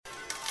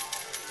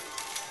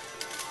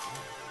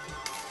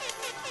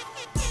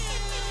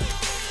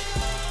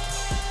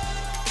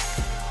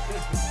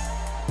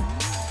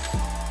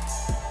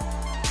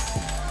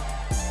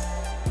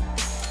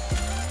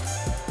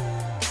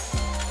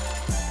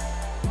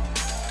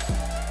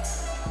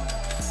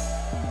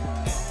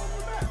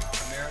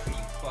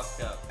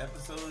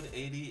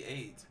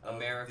88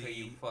 America, of the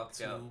you fucked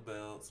Two up.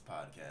 Belts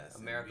podcast.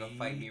 America, And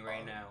fight me we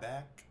right are now.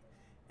 Back,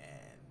 and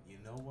you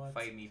know what?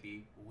 Fight me,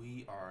 B.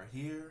 We are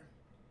here.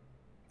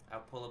 I'll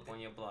pull up on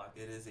your block.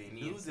 It is a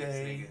Me new and six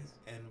day,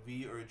 niggas. and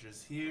we are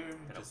just here,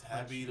 Gonna just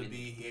punch happy you to in be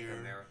the dick, here.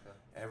 America.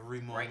 Every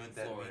Right moment in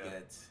that we Florida.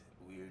 get,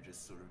 we are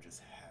just sort of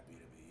just happy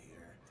to be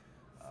here.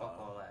 Fuck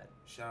all that.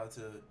 Shout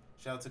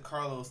out to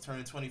Carlos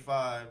turning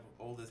 25,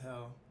 old as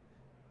hell.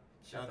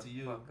 Shout out Shut to the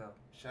you. fuck up.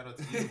 Shout out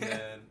to you,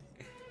 man.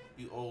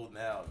 You old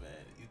now,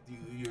 man.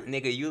 You're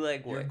Nigga, you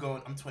like You're what?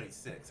 going. I'm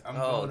 26. I'm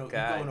Oh, going.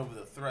 God. You're going over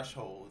the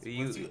thresholds.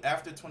 Once you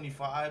after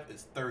 25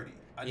 is 30.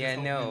 I just Yeah,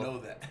 hope no. you know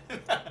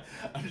that.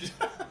 I'm just.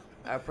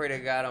 I pray to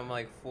God I'm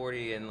like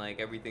 40 and like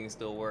everything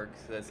still works.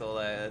 That's all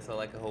I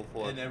can hope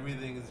for. And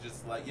everything is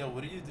just like, yo,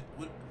 what did you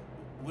do?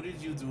 What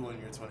did you do on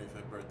your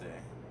 25th birthday?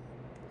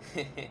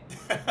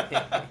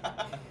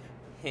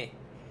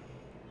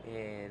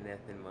 Yeah,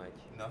 nothing much.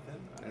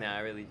 Nothing. Nah, I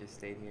really just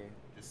stayed here.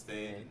 Just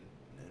stayed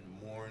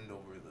and mourned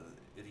over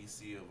the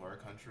idiocy of our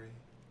country.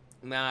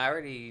 Nah,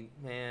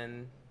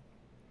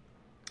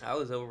 I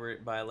was over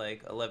it by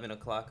like 11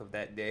 o'clock of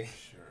that day.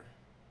 Sure.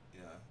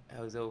 Yeah.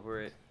 I was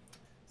over it.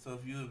 So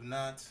if you have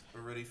not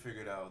already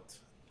figured out,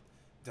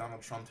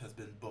 Donald Trump has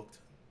been booked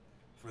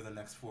for the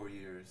next 4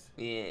 years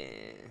Yeah.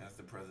 as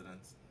the president.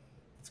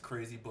 It's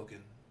crazy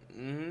booking.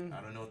 Mm-hmm. I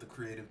don't know what the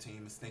creative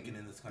team is thinking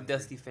in this country.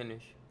 Dusty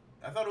finish.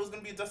 I thought it was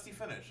going to be a dusty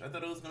finish. I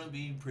thought it was going to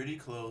be pretty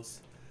close.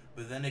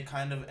 But then it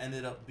kind of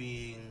ended up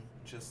being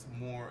just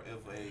more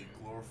of a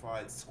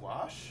glorified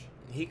squash.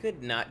 He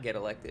could not get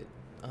elected.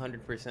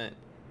 100%.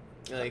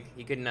 Like,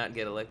 he could not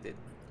get elected.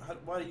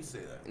 Why do you say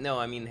that? No,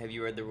 I mean, have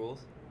you read the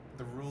rules?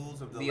 The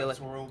rules of the The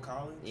Electoral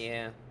College?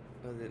 Yeah.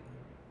 Was it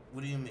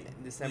What do you mean?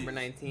 December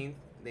Please.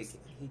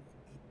 19th?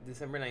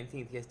 December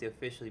 19th, he has to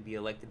officially be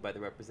elected by the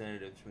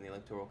representatives from the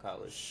Electoral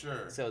College.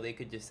 Sure. So they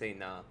could just say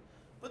nah.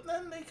 But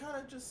then they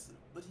kind of just...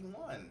 But he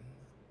won.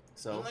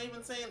 So? I'm not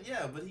even saying...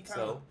 Yeah, but he kind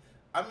So? of...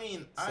 I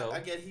mean, So? I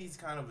get he's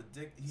kind of a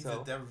dick... He's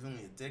So?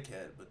 definitely a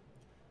dickhead, but...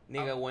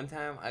 Nigga, one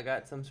time I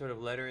got some sort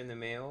of letter in the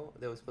mail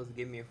that was supposed to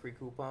give me a free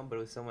coupon, but it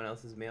was someone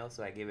else's mail,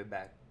 so I gave it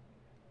back.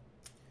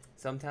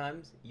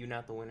 Sometimes, you're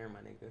not the winner, my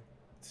nigga.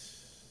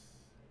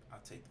 I'll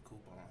take the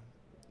coupon.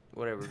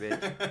 Whatever,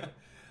 bitch.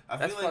 I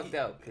That's feel like fucked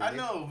up. I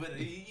know, but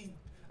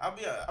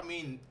I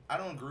mean, I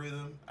don't agree with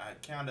him. I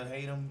kind of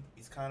hate him.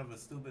 He's kind of a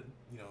stupid,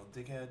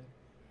 dickhead.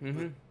 Mm-hmm.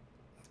 But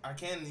I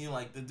can,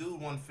 like, the dude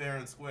won fair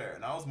and square,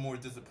 and I was more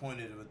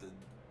disappointed with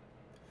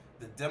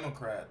the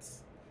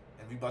Democrats.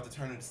 And we about to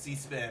turn into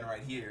C-SPAN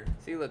right here.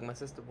 See, look, my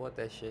sister bought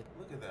that shit.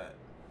 Look at that.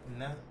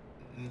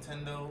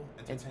 Nintendo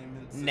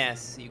Entertainment System.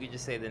 NES. You could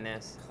just say the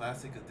NES.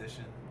 Classic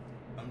Edition.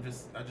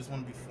 I just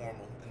want to be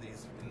formal in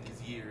these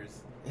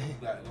years. We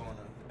got going on.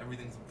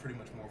 Everything's pretty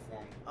much more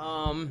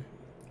formal.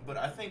 But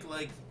I think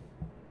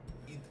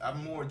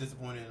I'm more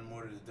disappointed in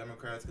more to the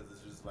Democrats because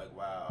it's just like,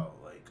 wow,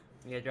 like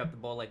Yeah, dropped the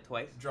ball like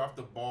twice. dropped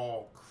the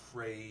ball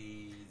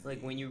crazy.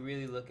 Like when you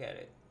really look at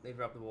it, they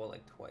dropped the ball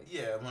like twice.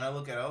 Yeah, when I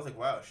look at it, I was like,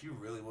 wow, she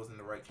really wasn't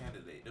the right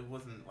candidate. It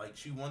wasn't like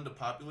she won the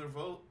popular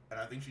vote, and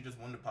I think she just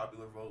won the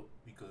popular vote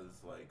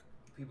because like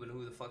People knew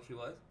who the fuck she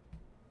was.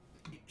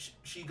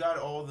 she got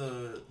all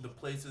the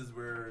places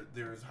where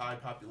there's high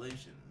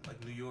population,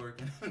 like New York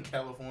and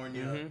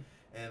California, Mm-hmm.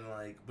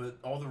 and but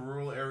all the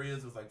rural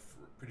areas was like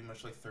pretty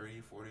much like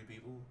 30, 40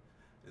 people.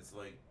 It's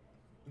like,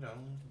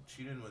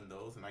 she didn't win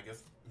those, and I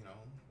guess,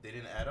 they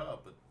didn't add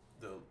up, but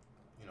the,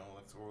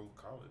 Electoral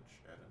College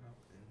added up,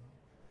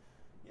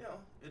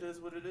 and, it is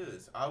what it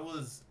is.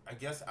 I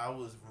guess I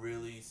was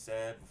really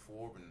sad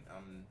before, but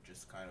I'm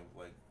just kind of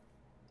like,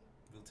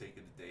 we'll take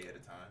it a day at a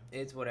time.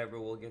 It's whatever.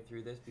 We'll get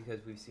through this because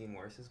we've seen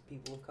worse as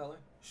people of color.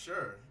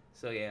 Sure.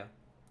 So yeah,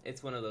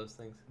 it's one of those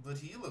things. But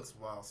he looks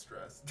wild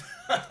stressed.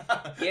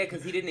 Yeah,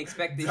 because he didn't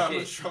expect this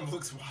Donald shit. Trump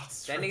looks wild That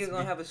stressed. nigga's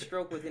gonna have a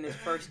stroke within his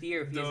first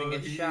year if he doesn't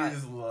get shot. He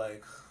is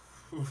like,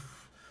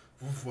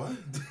 what?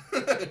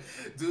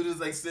 Dude is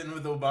like sitting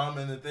with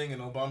Obama in the thing,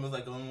 and Obama's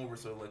like going over.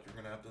 So like, you're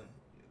gonna have to.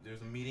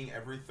 There's a meeting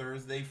every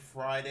Thursday,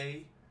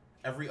 Friday,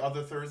 every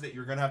other Thursday.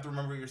 You're gonna have to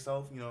remember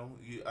yourself.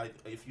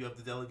 If you have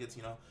the delegates,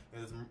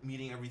 there's a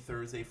meeting every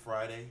Thursday,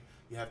 Friday.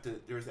 You have to.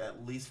 There's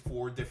at least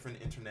 4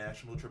 different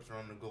international trips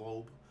around the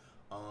globe.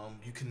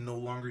 You can no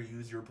longer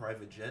use your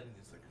private jet, and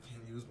he's like, I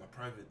can't use my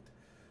private.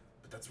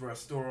 But that's where I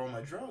store all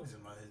my drugs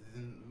and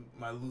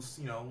my loose,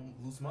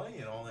 loose money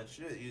and all that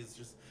shit. It's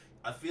just,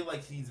 I feel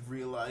like he's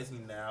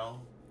realizing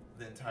now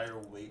the entire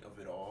weight of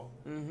it all,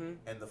 Mm-hmm.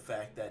 and the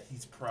fact that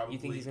he's probably. You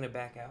think he's gonna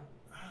back out?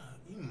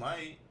 He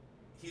might.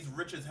 He's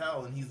rich as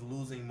hell, and he's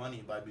losing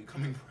money by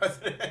becoming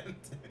president.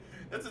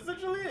 That's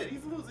essentially it.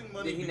 He's losing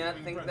money. Did he not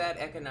becoming think president.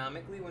 that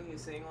economically when he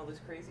was saying all this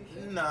crazy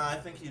shit? Nah, I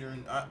think he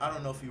didn't. I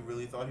don't know if he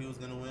really thought he was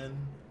gonna win,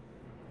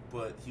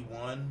 but he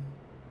won,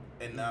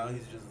 and now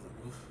he's just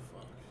like, oof,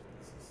 fuck.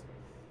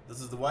 This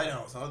is the White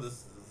House, huh? This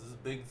is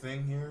a big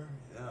thing here.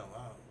 Yeah,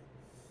 wow.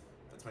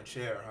 That's my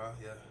chair, huh?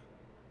 Yeah.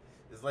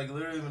 It's like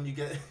literally when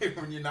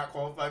when you're not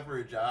qualified for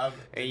a job,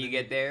 And you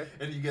get there?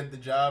 and you get the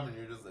job, and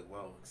you're just like,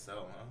 whoa,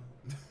 Excel,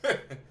 huh?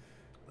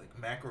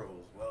 Like macros,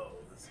 whoa,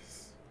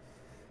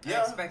 Yeah.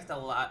 I expect a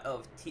lot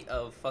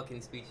of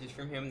fucking speeches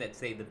from him that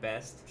say the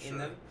best in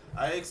them.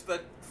 I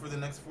expect for the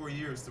next 4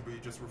 years to be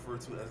just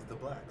referred to as the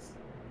blacks.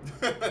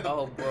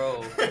 Oh,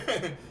 bro.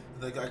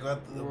 Like, I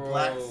got the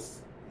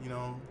blacks, you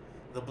know,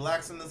 the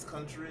blacks in this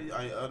country.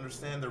 I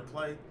understand their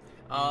plight.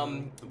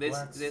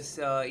 This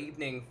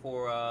evening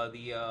for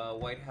the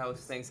White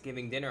House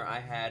Thanksgiving dinner, I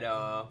had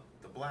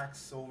the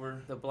blacks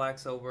over. The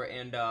blacks over,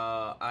 and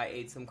I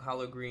ate some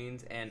collard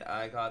greens, and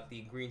I got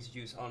the greens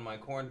juice on my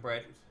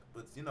cornbread.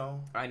 But you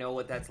know, I know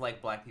what that's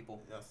like, black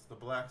people. Yes, the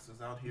blacks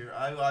is out here.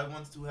 I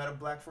once too had a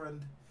black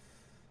friend.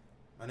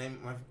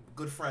 My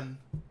good friend,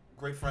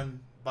 great friend,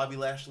 Bobby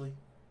Lashley.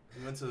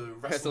 We went to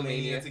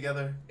WrestleMania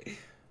together.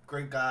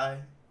 Great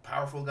guy,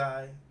 powerful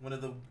guy. One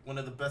of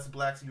the best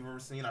blacks you've ever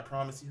seen. I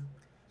promise you.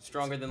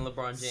 Stronger than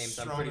LeBron James.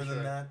 I'm pretty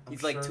sure. That,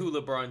 He's like 2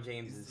 LeBron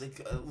Jameses. He's like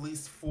at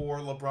least 4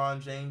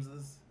 LeBron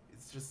Jameses.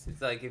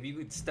 It's like if you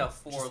could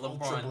stuff 4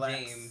 LeBron blacks.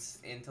 James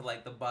into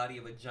like the body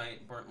of a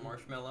giant burnt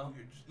marshmallow.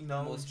 You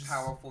know, most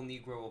powerful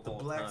Negro of all time.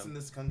 The blacks in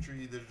this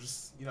country, they're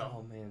just, you know.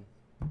 Oh man.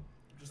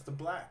 Just the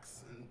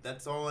blacks, and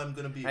that's all I'm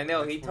gonna be. I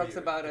know he talks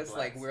about us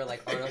like we're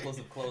like articles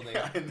of clothing.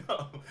 I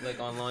know. Like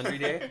on laundry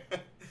day.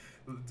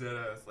 Dead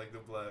ass, like the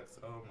blacks.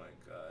 Oh my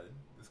god,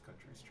 this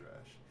country's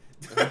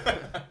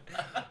trash.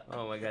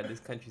 Oh my god, this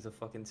country's a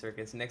fucking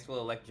circus. Next we'll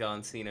elect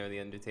John Cena or The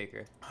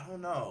Undertaker. I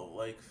don't know,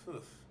 like,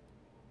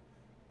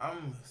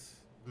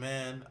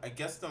 I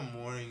guess the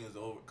morning is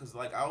over, cause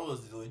like I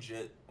was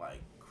legit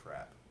like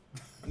crap.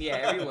 Yeah,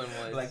 everyone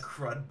was. Like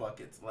crud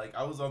buckets. Like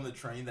I was on the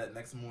train that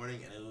next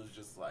morning and it was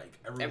just like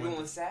everyone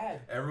was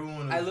sad.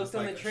 Everyone was I looked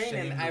on like the train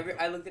and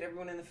I looked at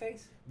everyone in the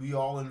face. We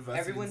all invested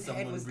Everyone's in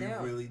someone head was we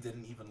down. really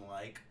didn't even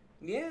like.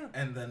 Yeah.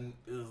 And then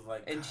it was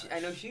like, and I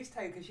know she's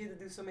tight because she had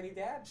to do so many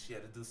dabs. She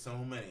had to do so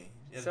many.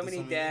 So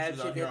many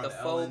dabs. She did the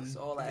folks,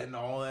 all that. And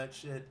all that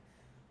shit.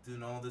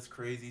 Doing all this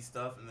crazy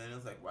stuff. And then it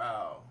was like,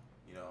 wow,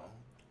 you know,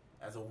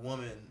 as a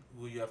woman,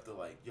 who you have to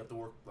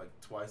work like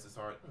twice as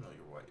hard. I know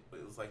you're white, but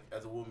it was like,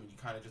 as a woman, you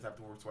kind of just have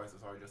to work twice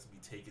as hard just to be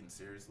taken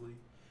seriously.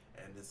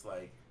 And it's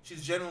like,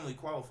 she's genuinely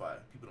qualified.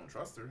 People don't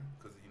trust her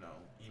because, you know,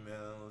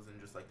 emails and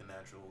just like the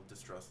natural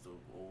distrust of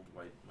old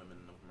white women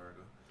of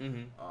America.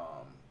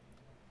 Mm-hmm.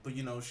 But,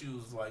 you know, she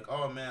was like,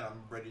 oh, man,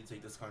 I'm ready to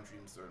take this country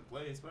in a certain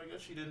place. But I guess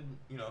she didn't,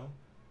 you know,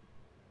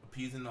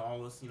 appeasing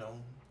all us, you know,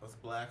 us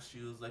blacks. She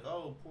was like,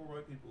 oh, poor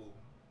white people.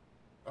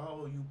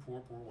 Oh, you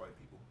poor, poor white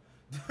people.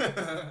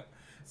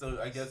 So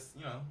I guess,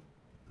 you know,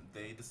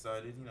 they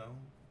decided, you know,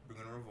 we're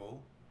going to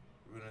revolt.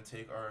 We're going to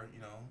take our,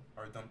 you know,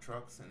 our dump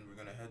trucks and we're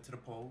going to head to the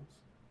polls.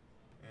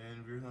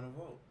 And we're going to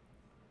vote.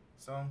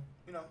 So,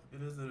 you know,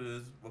 it is what it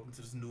is. Welcome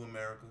to this new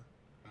America.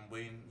 I'm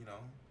waiting, you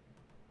know,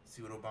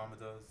 see what Obama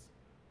does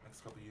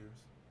next couple years.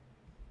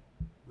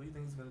 What do you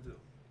think he's gonna do?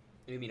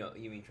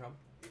 You mean Trump?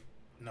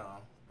 No,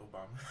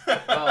 Obama.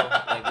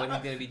 Oh, like what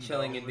he's gonna be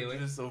chilling and doing?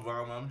 Just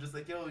Obama. I'm just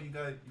like, yo, you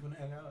wanna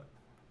hang out?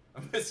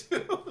 I miss you.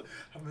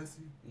 I miss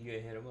you. You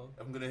gonna hit him up?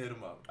 I'm gonna hit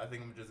him up. I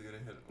think I'm just gonna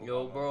hit him.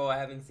 Yo, bro, I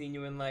haven't seen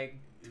you in like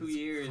 2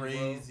 years.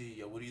 Crazy. Bro.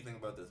 Yo, what do you think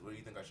about this? What do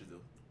you think I should do?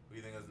 What do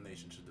you think as a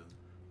nation should do?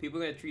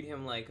 People are gonna treat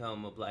him like a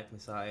black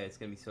messiah. It's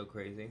gonna be so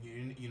crazy.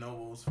 You know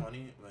what was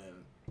funny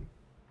when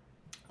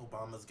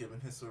Obama's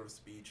giving his sort of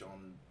speech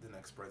on the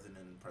next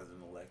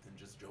president-elect, and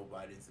just Joe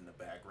Biden's in the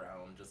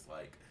background, just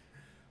like,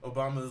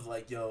 Obama's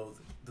like, yo,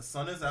 the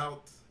sun is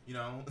out, you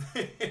know,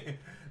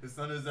 the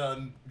sun is out,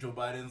 and Joe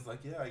Biden's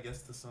like, yeah, I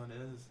guess the sun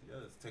is,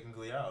 it's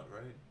technically out,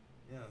 right?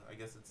 Yeah, I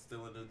guess it's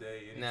still a new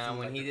day. And nah,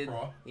 when he did,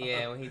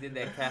 when he did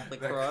that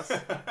Catholic cross.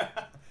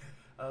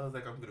 I was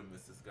like, I'm gonna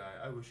miss this guy.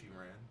 I wish he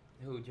ran.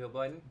 Who, Joe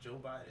Biden? Joe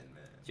Biden,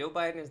 man. Joe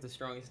Biden is the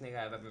strongest nigga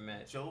I've ever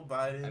met. Joe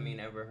Biden. I mean,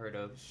 ever heard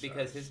of.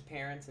 Because his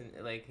parents and,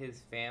 like,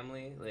 his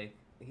family, like,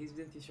 he's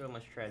been through so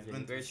much tragedy.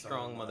 Very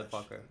strong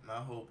motherfucker. My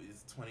hope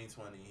is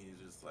 2020, he's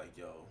just like,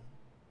 yo,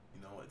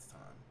 you know it's time.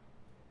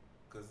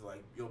 Because,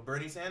 like, yo,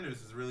 Bernie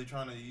Sanders is really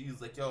trying to,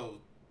 he's like, yo,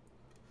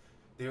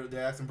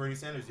 they're asking Bernie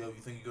Sanders, yo, you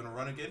think you're going to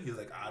run again? He's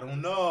like, I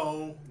don't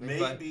know.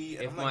 Maybe.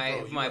 If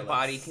my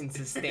body can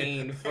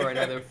sustain for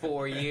another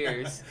 4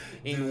 years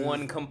in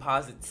one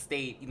composite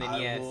state,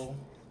 then yes.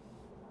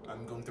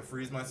 I'm going to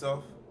freeze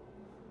myself.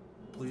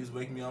 Please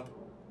wake me up.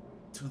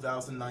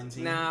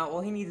 2019. Nah,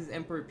 all he needs is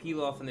Emperor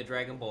Pilaf and the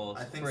Dragon Balls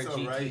for a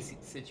GT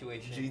right?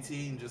 situation.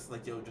 GT and just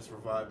like, yo, just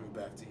revive me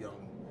back to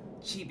young.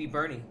 Chibi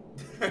Bernie.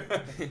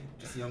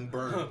 Just young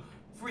Bernie.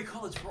 Free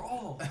college for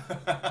all.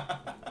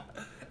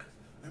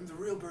 I'm the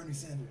real Bernie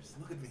Sanders.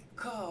 Look at me.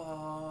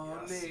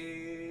 Call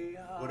me.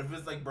 What if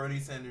it's like Bernie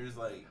Sanders,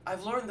 like...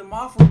 I've learned the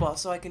Mafia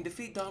boss so I can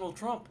defeat Donald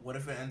Trump. What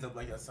if it ends up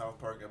like a South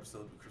Park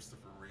episode with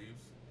Christopher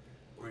Reeves?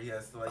 Where he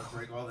has to like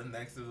break all the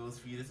necks of those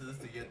fetuses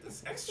to get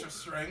this extra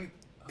strength?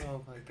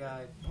 Oh my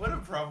god. What a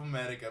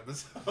problematic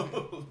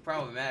episode.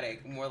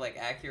 Problematic. More like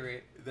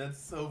accurate.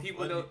 That's so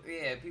people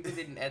funny. People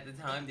didn't at the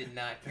time did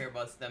not care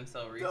about stem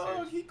cell research.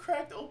 Dog, he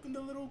cracked open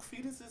the little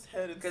fetus's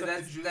head and sucked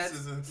the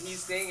juices. He's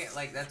saying it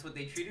like that's what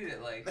they treated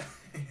it like.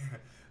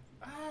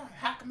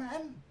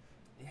 Hackman.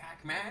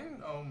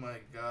 Hackman? Oh my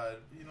god.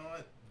 You know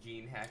what?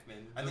 Gene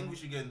Hackman. I think we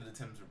should get into the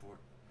Tim's report.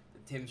 The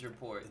Tim's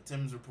report. The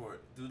Tim's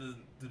report. Do the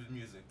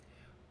music.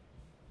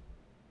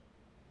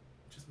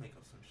 Just make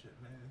up some shit,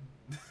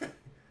 man.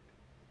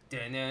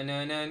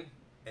 Dun-dun-dun-dun.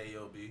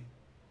 AOB.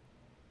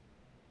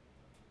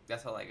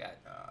 That's all I got.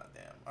 Ah,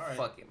 damn. All right.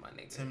 Fuck it, my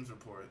nigga. Tim's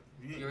report.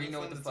 You already know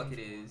what the fuck it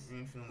is.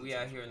 We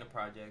out here in the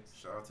projects.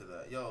 Shout out to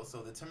that. Yo,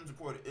 so the Tim's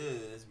report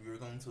is we were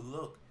going to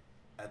look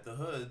at the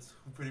hoods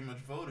who pretty much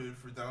voted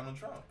for Donald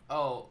Trump.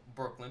 Oh,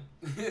 Brooklyn.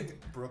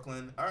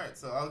 Brooklyn. All right,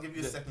 so I'll give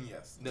you a second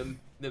yes.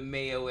 The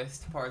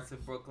Mayoist parts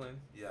of Brooklyn.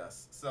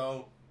 Yes.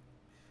 So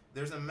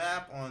there's a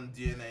map on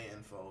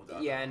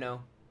DNAinfo.com. Yeah, I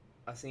know.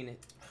 I've seen it.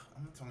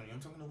 I'm not talking to you. I'm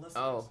talking to listeners.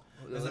 Oh,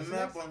 there's a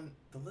map on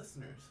the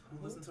listeners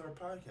who listen to our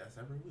podcast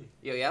every week.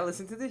 Yo, y'all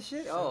listen to this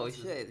shit?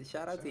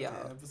 Shout out to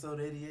y'all. Episode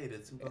 88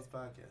 of Two Plus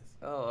Podcast.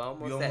 Oh,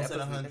 we almost at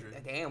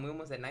 100. Damn, we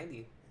almost at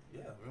 90.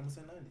 Yeah, we're almost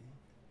at 90.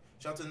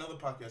 Shout out to another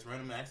podcast,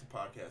 Random Acts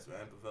Podcast with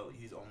Ampavelli.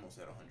 He's almost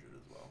at 100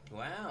 as well.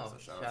 Wow. So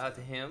shout out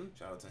to him.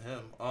 Shout out to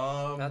him.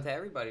 Shout out to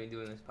everybody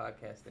doing this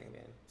podcast thing,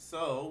 man.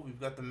 So we've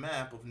got the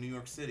map of New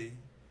York City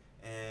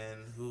and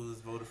who's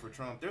voted for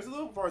Trump. There's a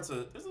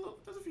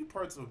few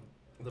parts of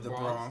the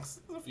Bronx.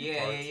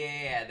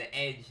 Yeah. The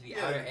edge, the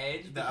outer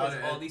edge, because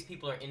all these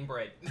people are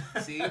inbred.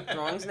 See,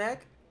 Bronx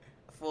neck,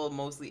 full of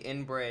mostly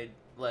inbred,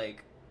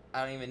 like,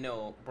 I don't even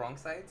know,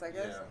 Bronxites, I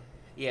guess.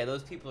 Yeah,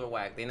 those people are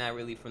whack. They're not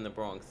really from the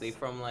Bronx. They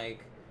from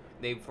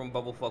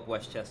Bubblefuck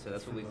Westchester.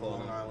 That's what we call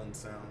them. Long Island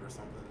Sound or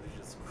something. They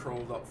just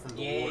crawled up from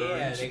the water.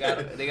 Yeah, they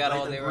got like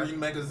all their green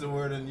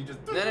Megazord, and you just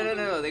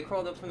no. They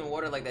crawled up from the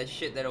water like that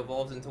shit that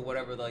evolves into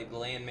whatever like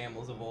land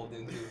mammals evolved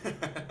into.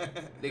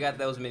 They got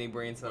those mini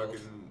brain cells.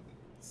 Fucking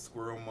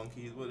squirrel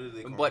monkeys. What are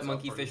they called? Butt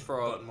monkey fish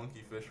frog. Butt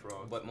monkey fish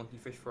frog. Butt monkey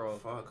fish frog.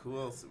 Fuck. Who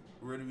else?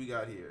 Where do we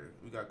got here?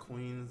 We got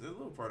Queens. There's a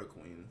little part of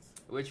Queens.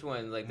 Which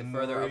one? Like the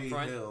further up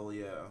front? Hill,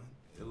 yeah.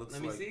 It looks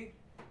Let me see.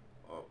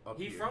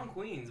 He's from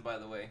Queens, by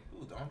the way.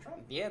 Ooh, Donald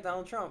Trump? Yeah,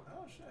 Donald Trump.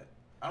 Oh, shit.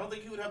 I don't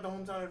think he would have the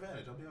hometown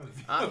advantage, I'll be honest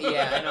with you.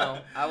 Yeah, I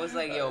know. I was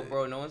like, yo,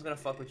 bro, no one's gonna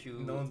fuck with you.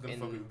 No one's gonna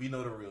fuck with you. We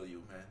know the real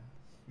you, man.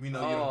 We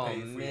know you don't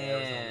pay free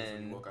Arizonas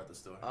when you walk out the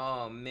store.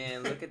 Oh,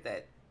 man, look at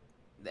that.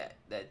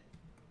 That.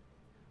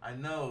 I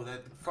know,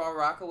 that... Far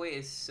Rockaway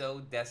is so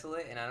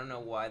desolate, and I don't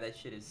know why that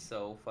shit is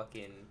so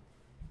fucking...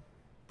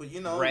 But,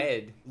 you know...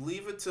 Red.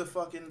 Leave it to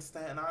fucking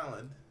Staten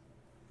Island.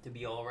 To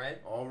be all red?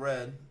 All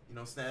red. You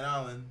know, Staten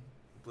Island,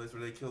 the place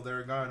where they killed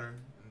Eric Garner,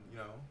 and, you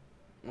know,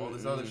 all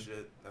this other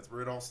shit. That's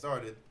where it all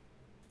started,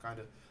 kind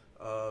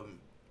of.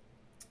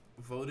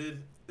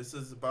 Voted. This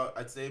is about,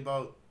 I'd say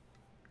about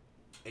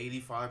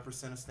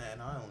 85% of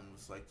Staten Island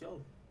was like,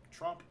 yo,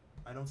 Trump.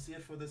 I don't see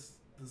it for this.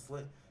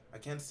 I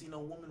can't see no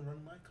woman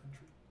run my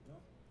country. You know,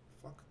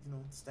 fuck. You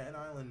know, Staten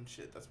Island and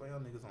shit. That's why y'all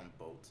niggas on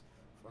boats.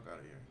 Fuck out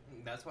of here.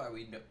 That's why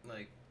we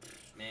like.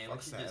 Man, fuck,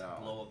 we should just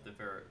blow up the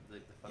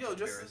fucking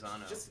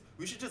Verrazano.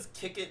 We should just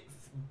kick it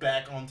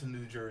back onto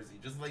New Jersey.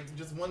 Just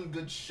one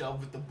good shove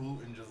with the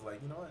boot and just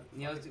like, you know what?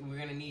 You know, we're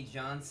gonna need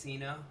John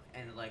Cena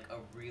and like a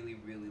really,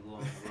 really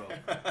long rope.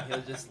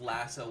 He'll just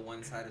lasso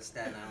one side of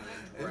Staten Island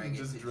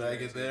and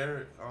drag it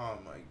there. Oh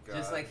my god.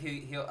 Just like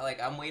he'll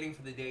like, I'm waiting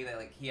for the day that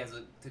like he has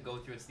to go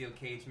through a steel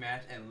cage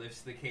match and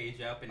lifts the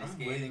cage up and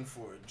escape. I'm waiting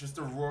for it. Just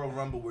a Royal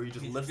Rumble where he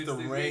just lifts the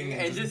ring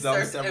and just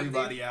dumps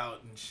everybody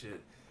out and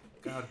shit.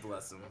 God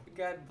bless him.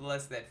 God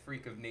bless that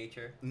freak of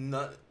nature.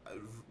 That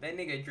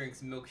nigga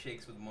drinks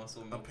milkshakes with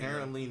muscle milk.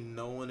 Apparently,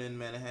 no one in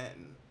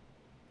Manhattan.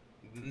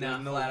 Nah,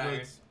 no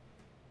Flatiron.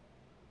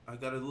 I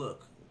gotta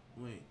look.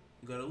 Wait,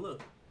 you gotta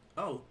look.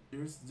 Oh,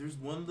 there's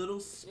one little.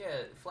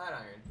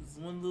 Flatiron. There's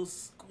one little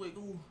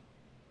squiggle.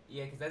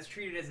 Yeah, because that's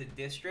treated as a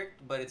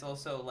district, but it's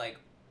also like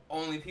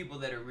only people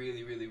that are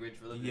really, really rich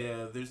live there.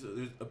 Yeah, there's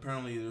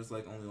apparently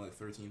like only like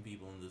 13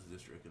 people in this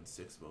district, and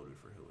 6 voted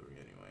for Hillary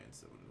anyway, and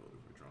 7 voted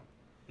for Trump.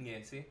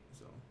 Yeah, see?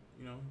 So,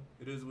 you know,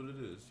 it is what it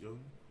is, yo.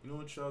 You know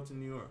what? Shout out to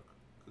New York.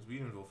 Because we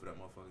didn't vote for that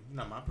motherfucker. He's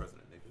not my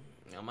president,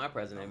 nigga. Not my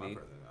president, not my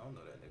president. I don't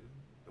know that nigga.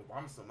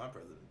 Obama's still my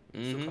president.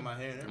 He still come out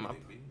here and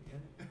everything, B.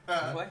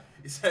 Yeah. What?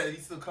 He said he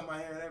still come out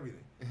here and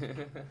everything.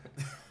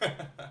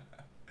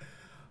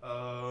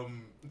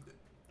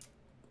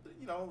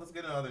 You know, let's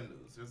get into other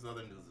news. There's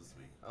other news this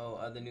week. Oh,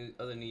 other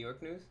New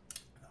York news?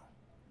 No.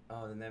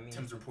 Oh, then that means...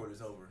 Tim's report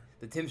is over.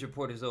 The Tim's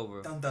report is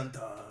over. Dun, dun,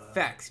 dun.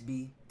 Facts,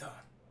 B. Done.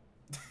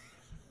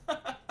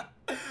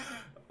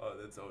 Oh,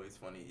 that's always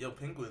funny. Yo,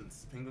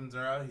 penguins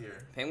are out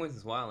here. Penguins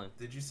is wildin'.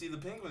 Did you see the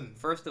penguin?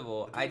 First of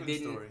all, I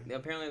didn't. Story?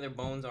 Apparently, their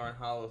bones aren't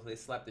hollow, so they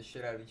slap the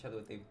shit out of each other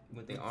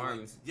with their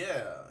arms.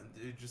 Yeah,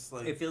 they're just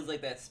like. It feels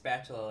like that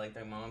spatula, like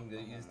their mom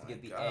used to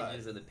get the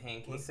edges of the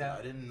pancakes out.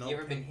 I didn't know. You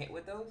ever been hit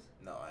with those?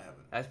 No, I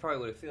haven't. That's probably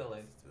what it feels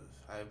like.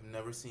 I've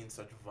never seen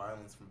such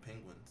violence from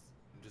penguins.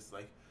 Just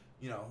like,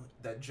 you know,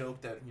 that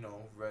joke that, you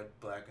know, red,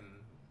 black,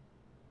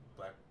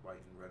 white,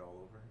 and red all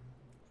over.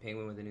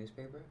 Penguin with a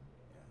newspaper?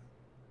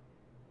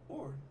 Yeah.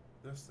 Or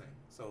this thing.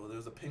 So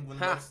there's a penguin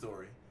love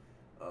story.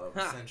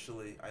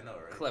 Essentially, I know,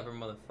 right? Clever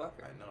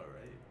motherfucker. I know,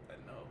 right? I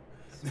know.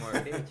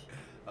 Smart bitch.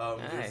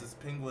 There's this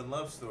penguin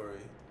love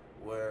story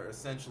where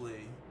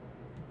essentially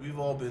we've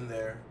all been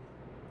there.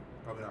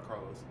 Probably not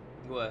Carlos.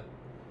 What?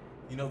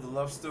 You know the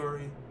love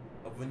story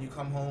of when you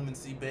come home and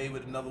see Bae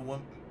with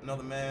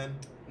another man?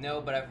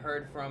 No, but I've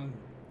heard from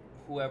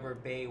whoever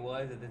Bae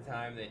was at the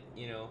time that,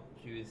 you know,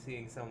 she was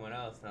seeing someone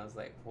else, and I was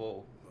like,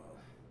 whoa.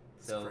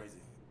 It's crazy.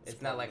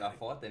 It's not like I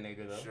fought the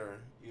nigga, though. Sure.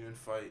 You didn't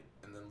fight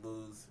and then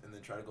lose and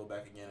then try to go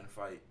back again and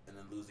fight and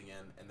then lose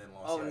again and then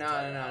lost. Oh, no.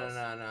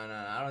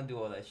 I don't do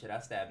all that shit. I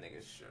stab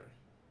niggas. Sure.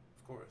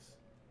 Of course.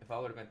 If I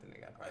would have met the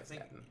nigga, I'd probably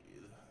stab him.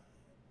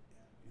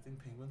 You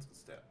think penguins could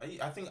stab?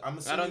 I'm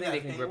assuming I don't think that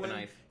they can grip a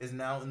knife. Is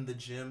now in the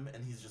gym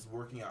and he's just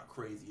working out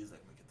crazy. He's like,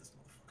 let me get this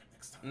motherfucker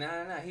next time.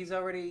 Nah. He's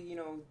already,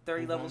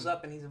 30 levels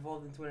up and he's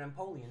evolved into an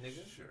Napoleon,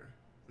 nigga. Sure.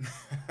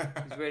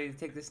 He's ready to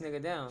take this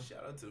nigga down.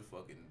 Shout out to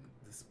fucking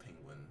this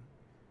penguin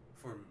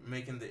for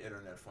making the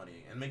internet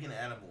funny and making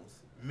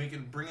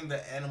bringing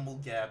the animal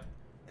gap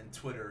and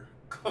Twitter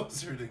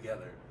closer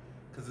together.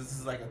 Cause this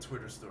is like a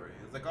Twitter story.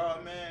 It's like,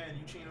 oh man,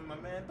 you cheated with my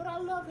man, but I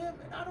love him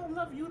and I don't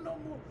love you no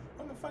more.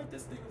 I'm gonna fight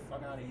this nigga.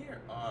 Fuck out of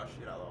here. Oh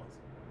shit, I lost.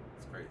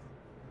 It's crazy.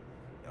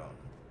 Yo,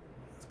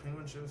 this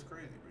penguin shit is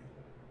crazy,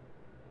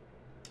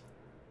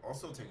 bro.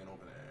 Also taking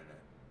over the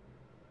internet.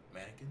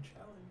 Mannequin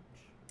challenge.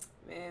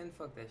 Man,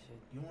 fuck that shit.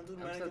 You want to do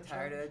the I'm mannequin so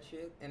tired challenge? of that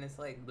shit, and it's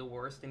like the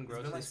worst and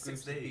grossest like 6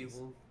 groups days. of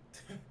people.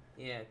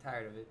 Yeah,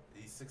 tired of it.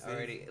 These 6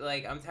 already. days.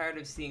 Like, I'm tired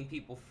of seeing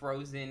people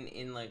frozen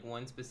in like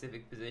one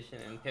specific position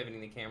and pivoting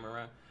the camera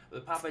around.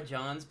 The Papa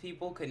John's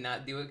people could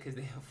not do it because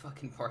they have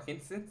fucking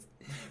Parkinson's,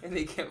 and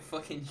they kept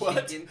fucking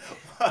shaking.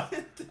 What?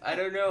 I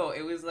don't know.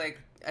 It was like,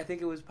 I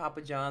think it was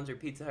Papa John's or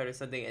Pizza Hut or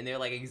something, and their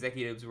like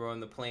executives were on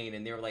the plane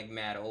and they were like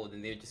mad old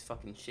and they were just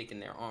fucking shaking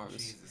their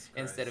arms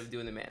instead of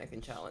doing the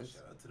mannequin challenge.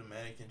 Shout out to the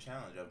mannequin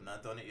challenge. I've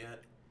not done it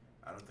yet.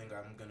 I don't think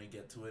I'm gonna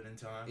get to it in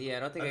time. Yeah, I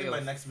don't think I think by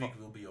next week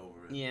we'll be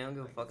over it. Yeah, I don't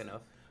give a fuck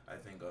enough. I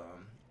think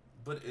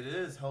but it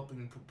is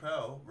helping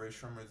propel Ray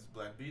Shremmer's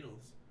Black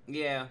Beatles.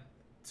 Yeah.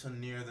 To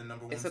near the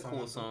number one it's a song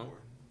cool on song.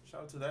 Billboard.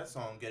 Shout out to that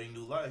song, Getting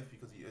New Life,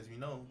 because as you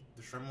know,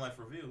 the Shrem Life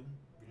review,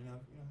 we didn't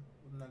have,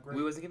 wasn't that great?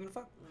 We wasn't giving a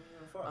fuck.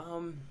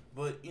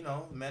 But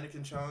the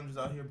mannequin challenge is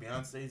out here.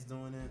 Beyonce's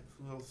doing it.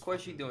 Who else? Of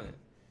course she's doing it.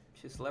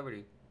 She's a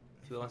celebrity.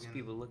 She wants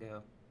people to look at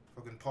her.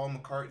 Fucking Paul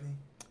McCartney.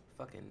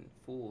 Fucking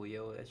fool,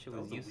 yo. That shit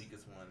was the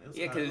weakest one.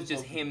 Yeah, because it was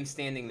just him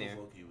standing there.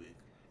 Weak.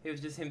 It was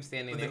just him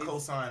standing but there. But the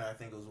cosign, I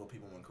think, was what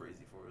people went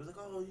crazy for. It was like,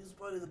 oh, he's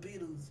part of the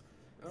Beatles.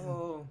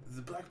 Oh.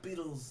 The Black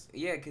Beatles.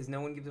 Yeah, because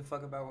no one gives a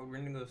fuck about what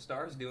Ringo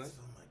Starr's doing.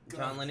 Oh my God.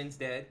 John Lennon's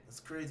dead.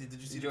 That's crazy. Did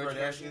you see George the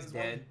Kardashians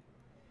dead. one?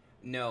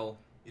 No.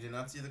 You did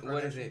not see the Kardashians?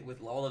 What is it?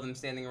 With all of them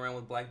standing around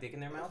with black dick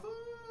in their mouth?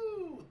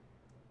 Ooh.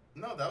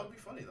 No, that would be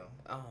funny, though.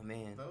 Oh,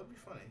 man. That would be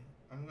funny.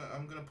 I'm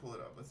gonna pull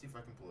it up. Let's see if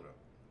I can pull it up.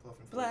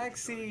 Black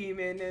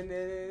semen.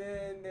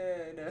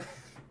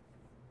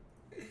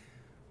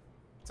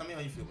 Tell me how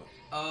you feel about it.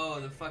 Oh,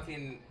 the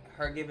fucking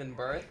her giving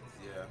birth?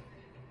 Yeah.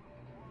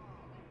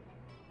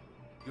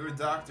 You're a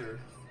doctor.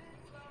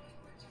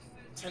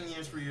 10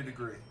 years for your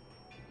degree.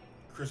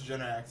 Kris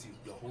Jenner asks you,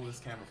 yo, hold this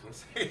camera for a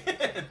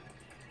second.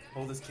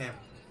 Hold this camera.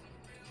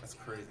 That's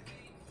crazy.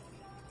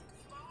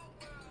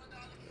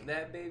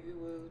 That baby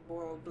was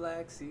born with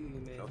black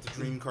semen. Shout out to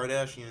Dream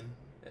Kardashian.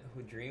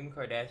 Who, Dream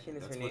Kardashian is her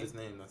name? That's what his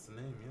name. That's the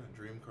name. Yeah,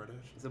 Dream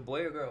Kardashian. It's a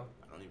boy or girl?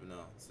 I don't even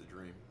know. It's a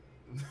dream.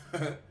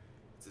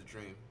 It's a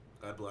dream.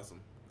 God bless him.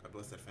 God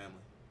bless that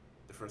family.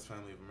 The first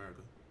family of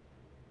America.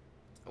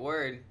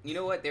 Word. You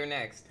know what? They're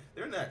next.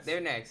 They're next.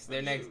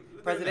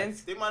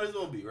 Presidents? They might as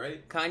well be,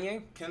 right?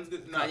 Kanye? Kim's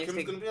gonna be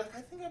like,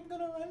 I think I'm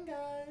gonna run,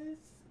 guys.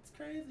 It's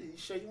crazy.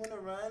 Sure you wanna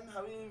run?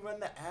 How do you run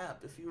the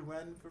app if you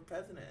run for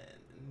president?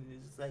 And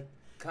it's just like,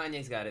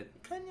 Kanye's got it.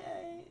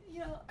 Kanye,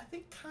 I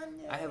think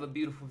Kanye. I have a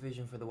beautiful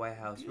vision for the White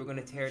House. We're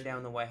gonna tear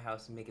down the White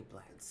House and make it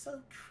black. It's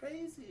so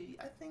crazy.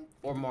 I think.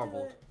 Or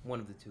marbled. One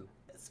of the two.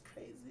 It's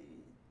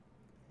crazy.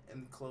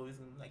 And Chloe's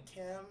like,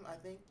 Kim, I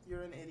think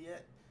you're an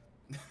idiot.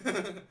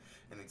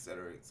 And et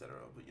cetera, et cetera.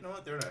 But you know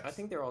what? They're next. I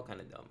think they're all kind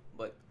of dumb,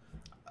 but.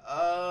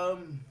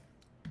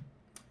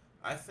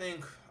 I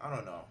think, I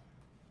don't know.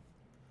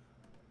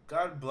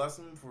 God bless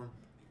them for.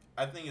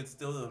 I think it's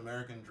still the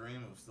American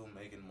dream of still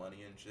making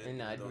money and shit. And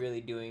not really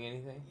doing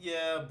anything?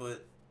 Yeah,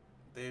 but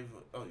they've.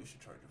 Oh, you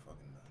should charge your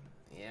fucking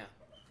money. Yeah.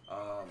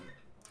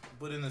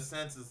 But in a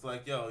sense, it's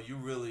like, yo, you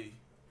really.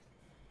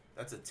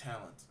 That's a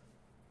talent.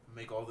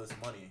 Make all this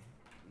money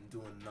and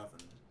doing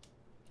nothing.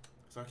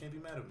 So I can't be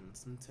mad at him.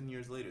 It's 10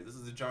 years later. This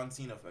is the John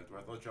Cena effect, where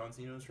I thought John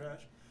Cena was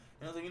trash.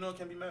 And I was like, I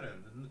can't be mad at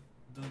him.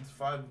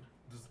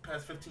 This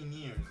past 15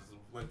 years,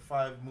 like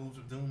 5 moves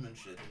of doom and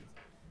shit.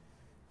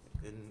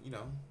 And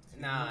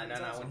Nah.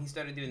 When he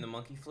started doing the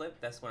monkey flip,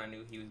 that's when I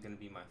knew he was gonna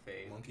be my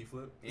fave. Monkey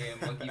flip? Yeah,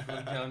 monkey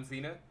flip John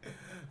Cena.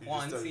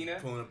 Juan Cena.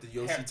 Pulling up the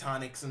Yoshi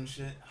tonics and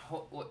shit.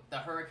 What, the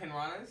Hurricane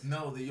Ranas?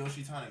 No, the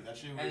Yoshi tonic. That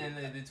shit. And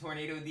then the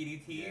tornado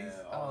DDTs. Yeah,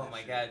 oh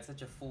my God,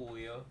 such a fool,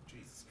 yo.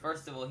 Jesus.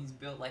 First of all, he's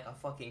built like a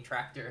fucking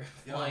tractor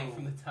flying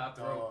from the top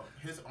rope.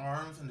 His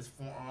arms and his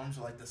forearms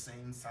are like the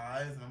same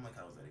size, and I'm like,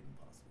 how is that even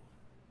possible?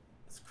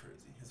 It's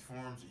crazy. His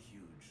forearms are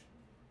huge.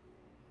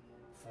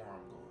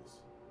 Forearm goals.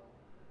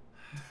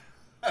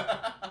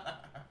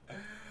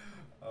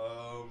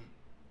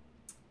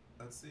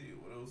 Let's see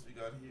what else we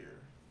got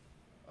here.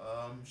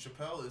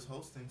 Chappelle is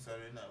hosting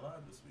Saturday Night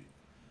Live this week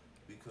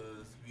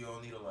because we all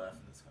need a laugh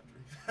in this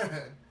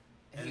country.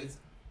 And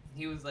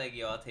he was like,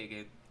 "Yo, I'll take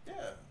it."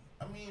 Yeah,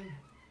 I mean,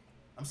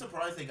 I'm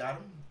surprised they got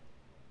him.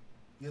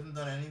 He hasn't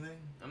done anything.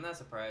 I'm not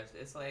surprised.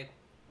 It's like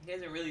he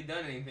hasn't really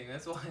done anything.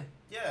 That's why.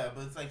 Yeah,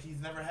 but it's like he's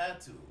never had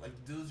to. Like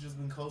the dude's just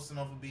been coasting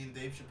off of being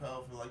Dave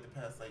Chappelle for like the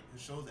past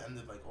his shows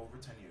ended like over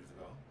 10 years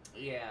ago.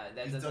 Yeah,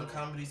 he's done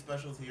comedy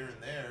specials here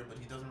and there, but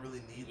he doesn't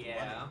really need the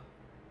money.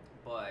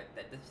 But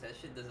that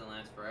shit doesn't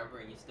last forever,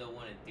 and you still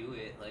want to do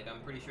it. Like,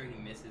 I'm pretty sure he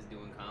misses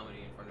doing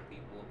comedy in front of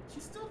people. He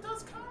still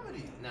does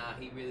comedy. Nah,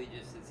 he really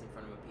just sits in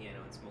front of a piano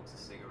and smokes a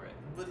cigarette.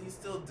 But he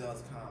still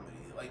does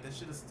comedy. Like, that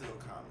shit is still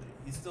comedy.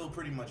 He still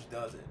pretty much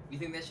does it. You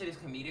think that shit is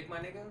comedic, my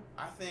nigga?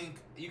 I think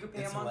you could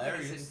pay a monkey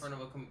to sit in front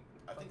of a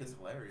I think it's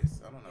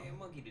hilarious. I don't know. Pay a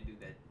monkey to do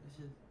that. It's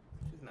just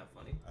not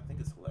funny. I think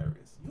it's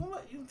hilarious. You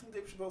don't think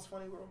Dave Chappelle's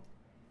funny, bro?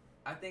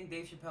 I think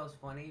Dave Chappelle's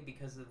funny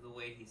because of the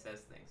way he says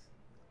things.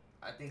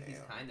 I think he's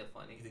kind of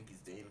funny. You think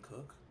he's Dane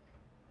Cook?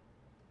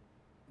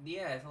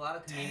 Yeah, it's a lot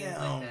of comedians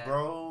like that.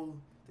 Bro.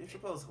 Dave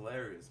Chappelle's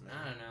hilarious, man.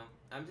 I don't know.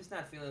 I'm just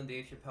not feeling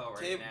Dave Chappelle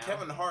right now.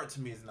 Kevin Hart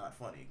to me is not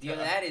funny. Yo,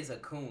 that is a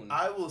coon.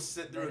 I will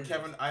sit through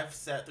I've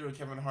sat through a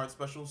Kevin Hart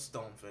special,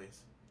 stone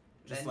face.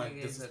 Just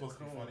like, this is supposed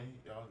to be funny.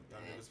 Y'all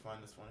niggas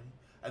find this funny.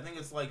 I think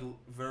it's like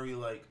very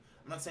like,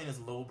 I'm not saying it's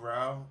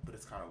lowbrow, but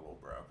it's kind of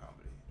lowbrow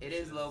comedy. It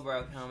is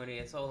lowbrow comedy.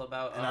 It's all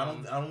about. And I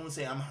don't want to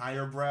say I'm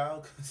higher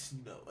brow because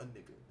a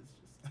nigga is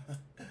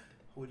just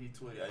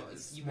hoity-toity.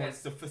 It's more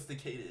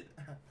sophisticated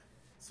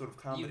sort of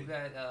comedy. You've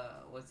got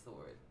what's the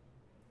word?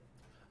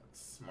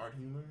 Smart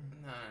humor.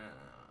 No.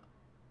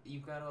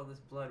 You've got all this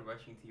blood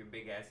rushing to your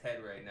big ass head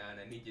right now, and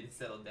I need you to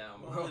settle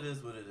down, bro. Well, it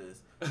is what it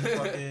is.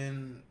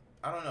 Fucking,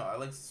 I don't know. I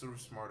like sort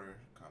of smarter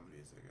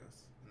comedies, I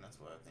guess, and that's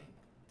what I think.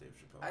 Dave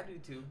Chappelle. I do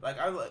too.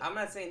 I'm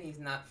not saying he's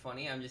not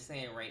funny. I'm just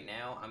saying right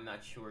now I'm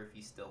not sure if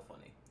he's still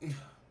funny.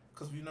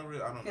 Cause we never, I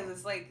don't know. Because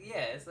it's like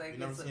you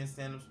never seen a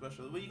stand up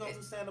special. Well, you go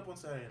to stand up on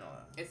Saturday and all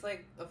that. It's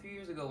like a few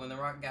years ago when The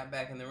Rock got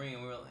back in the ring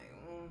and we were like,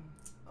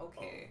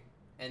 okay,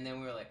 and then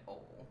we were like,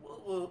 oh.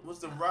 Well, was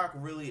The Rock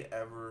really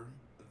ever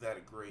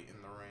that great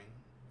in the ring?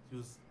 He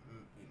was,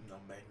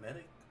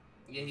 magnetic.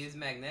 Yeah, he was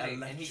magnetic,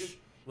 and he just.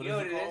 What do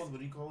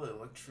you call it?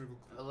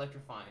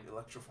 Electrifying.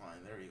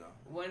 Electrifying. There you go.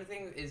 One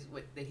thing is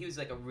that he was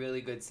like a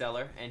really good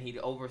seller, and he'd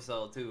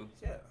oversell too.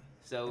 Yeah.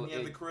 So and he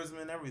had the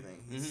charisma and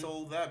everything. He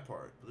sold that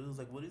part, but it was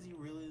like, what is he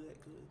really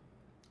that good?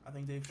 I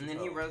think Dave Chappelle. And then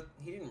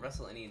he didn't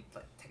wrestle any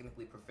like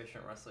technically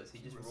proficient wrestlers. He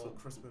just rolled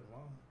Chris Benoit.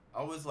 I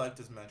always liked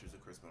his matches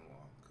with Chris Benoit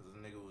because the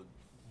nigga would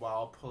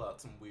pull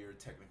out some weird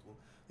technical.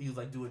 He would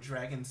like do a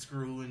dragon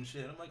screw and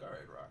shit. I'm like, all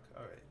right, Rock,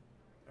 all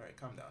right,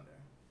 calm down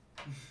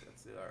there.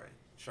 That's it. All right.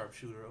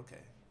 Sharpshooter,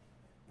 okay.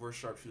 We're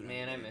sharpshooter.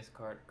 Man, I miss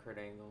Kurt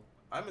Angle.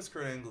 I miss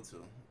Kurt Angle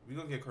too. We're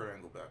gonna get Kurt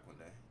Angle back one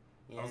day.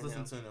 Yeah, I was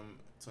listening to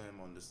him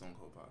on the Stone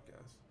Cold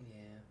podcast. Yeah.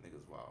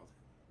 Nigga's wild.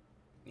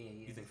 Yeah,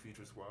 you think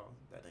Future's wild?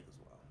 That nigga's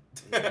wild.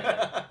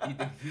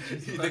 Yeah.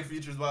 You think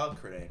Future's wild?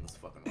 Kurt Angle's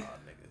fucking wild,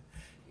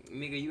 nigga.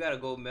 Nigga, you got a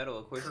gold medal,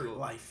 of course. Kurt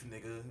life,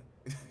 nigga.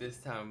 This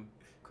time,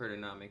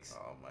 Kurtonomics.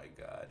 Oh my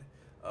god.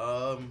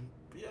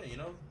 Yeah,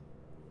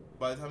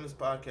 by the time this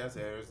podcast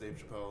airs, Dave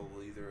Chappelle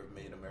will either have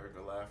made America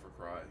laugh or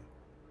cry.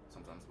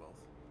 Sometimes both.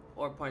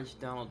 Or punch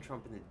Donald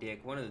Trump in the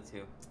dick. One of the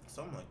two.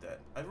 Something like that.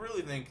 I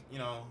really think,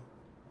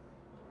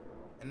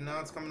 and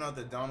now it's coming out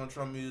that Donald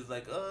Trump is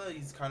like,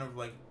 he's kind of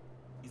like,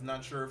 he's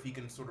not sure if he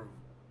can sort of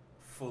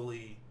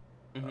fully,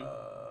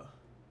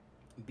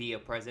 be a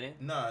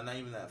president? Nah, not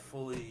even that.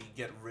 Fully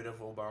get rid of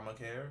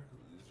Obamacare.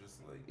 He's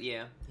just like...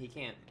 Yeah, he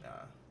can't.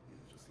 Nah.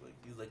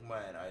 He's like,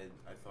 man,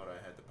 I thought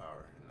I had the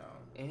power, and now...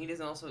 And he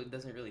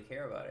doesn't really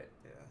care about it.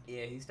 Yeah.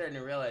 Yeah, he's starting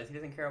to realize he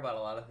doesn't care about a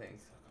lot of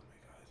things. Oh my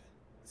god.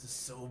 This is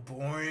so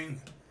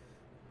boring.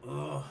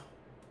 Ugh.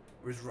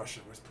 Where's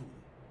Russia? Where's Putin?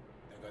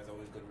 That guy's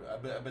always good. I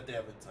bet they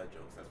have inside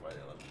jokes. That's why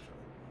they love the show.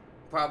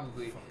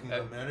 Probably. Fucking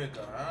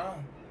America, huh?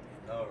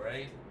 No,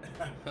 right?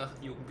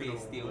 You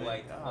pasty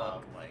white fuck.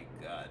 Oh my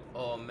god.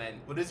 Oh man.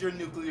 What is your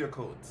nuclear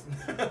code?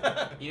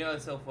 You know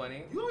what's so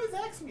funny? You always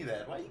ask me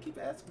that. Why do you keep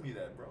asking me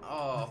that, bro?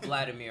 Oh,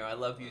 Vladimir, I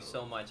love you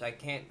so much. I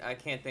can't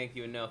thank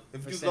you enough.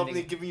 If you love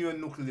me, giving you a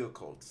nuclear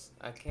code.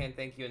 I can't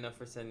thank you enough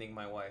for sending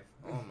my wife.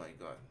 Oh my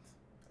god.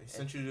 I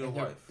sent you to your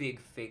wife. Her big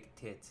fake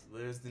tits.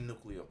 Where's the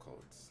nuclear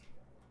codes?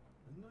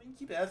 You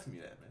keep asking me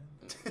that, man.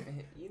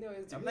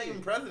 It's I'm not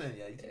even president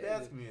yet. You keep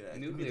asking me that.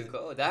 Nuclear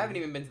codes. I haven't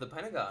even been to the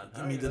Pentagon.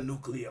 Give me the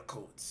nuclear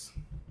codes.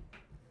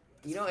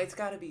 It's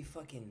gotta be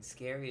fucking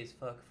scary as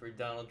fuck for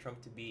Donald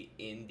Trump to be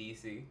in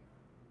DC.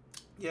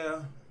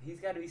 Yeah. He's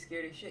gotta be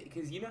scared as shit,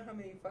 because you know how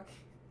many fucking...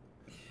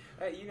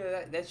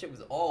 that shit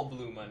was all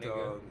blue, my nigga.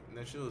 Dog,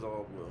 that shit was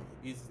all blue.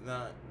 He's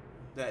not...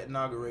 That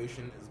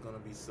inauguration is gonna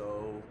be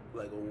so,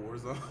 like, a war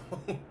zone.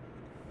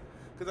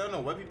 Because I don't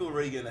know, white people are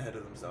already getting ahead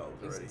of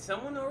themselves already. Is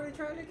someone already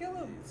trying to kill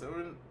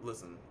him?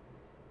 Listen.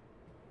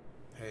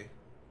 Hey.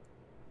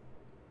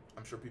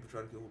 I'm sure people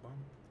try to kill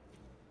Obama.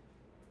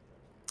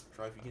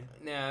 Try if you can.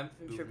 Nah,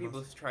 I'm sure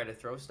people try to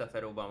throw stuff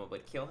at Obama,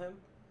 but kill him?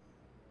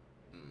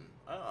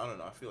 I don't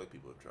know. I feel like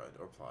people have tried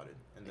or plotted,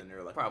 and then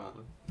they're like,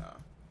 probably nah.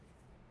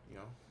 You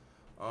know.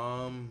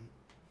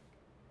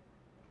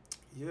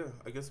 Yeah,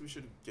 I guess we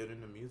should get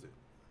into music.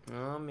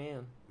 Oh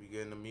man. We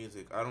get into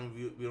music.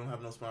 We don't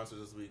have no sponsors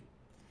this week.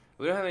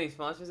 We don't have any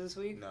sponsors this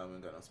week? No, we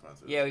ain't got no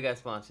sponsors. Yeah, we got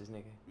sponsors,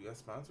 nigga. We got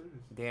sponsors?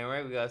 Damn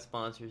right, we got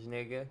sponsors,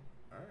 nigga.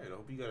 Alright, I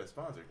hope you got a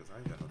sponsor, because I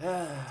ain't got no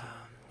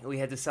sponsor. We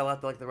had to sell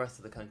out like the rest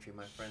of the country,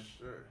 my friend.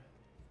 Sure.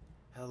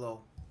 Hello,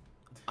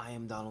 I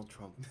am Donald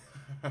Trump.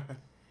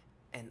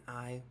 And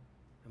I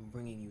am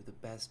bringing you the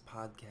best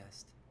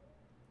podcast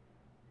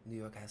New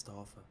York has to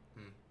offer.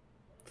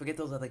 Forget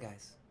those other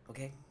guys,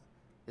 okay?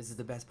 This is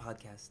the best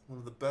podcast. One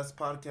of the best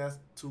podcasts.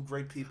 Two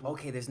great people.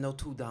 Okay, there's no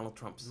two Donald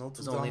Trumps. No two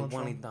There's Donald only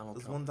Trump. one Donald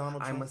There's Trump. one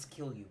Donald Trump. I must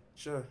kill you.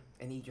 Sure.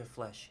 And eat your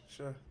flesh.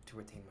 Sure. To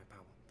retain my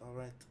power. All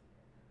right.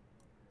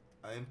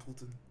 I am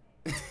Putin.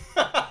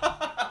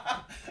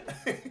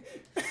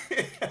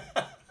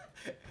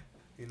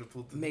 You know,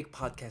 Putin. Make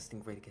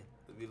podcasting great again.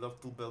 We love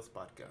Two Bells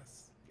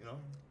podcasts. You know,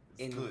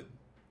 it's good.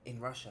 In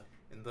Russia.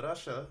 In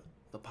Russia.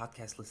 The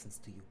podcast listens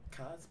to you.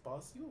 Cats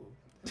boss you.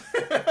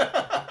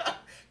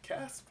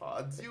 Cats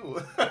pods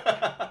you.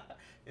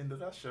 In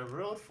Russia,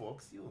 real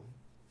folks you.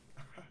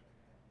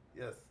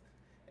 Yes.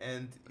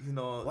 And, you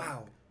know.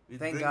 Wow.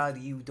 Thank God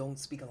you don't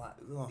speak a lot.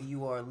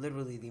 You are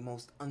literally the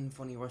most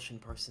unfunny Russian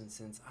person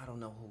since I don't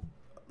know who.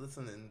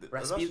 Listen,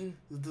 Rasputin?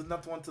 You do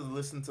not want to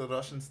listen to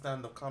Russian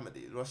stand-up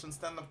comedy. Russian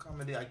stand-up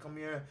comedy, I come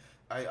here,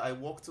 I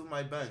walk to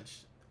my bench.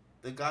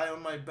 The guy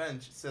on my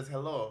bench says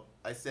hello.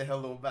 I say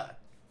hello back.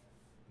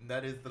 And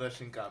that is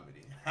Russian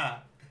comedy.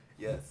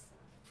 Yes.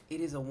 It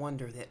is a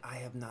wonder that I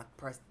have not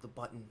pressed the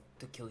button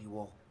to kill you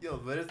all. Yo,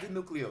 where's the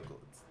nuclear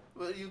codes?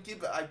 Well,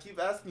 I keep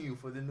asking you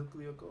for the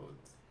nuclear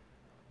codes.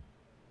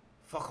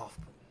 Fuck off.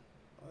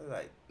 All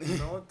right. You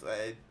know what?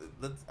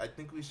 I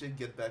think we should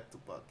get back to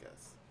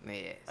podcasts.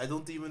 Yes. I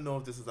don't even know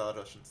if this is our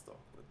Russian stock,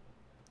 but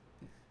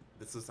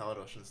this is our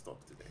Russian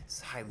stock today.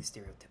 It's highly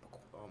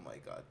stereotypical. Oh my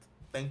God.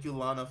 Thank you,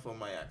 Lana, for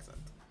my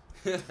accent.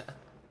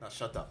 Now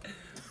shut up.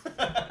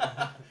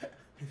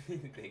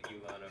 Thank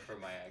you, Lana, for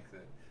my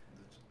accent.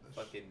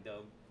 Fucking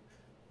dumb.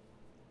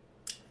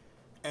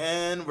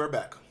 And we're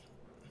back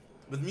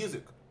with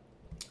music.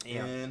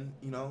 Yeah. And,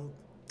 you know,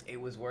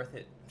 it was worth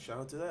it. Shout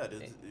out to that.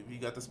 We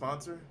got the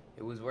sponsor.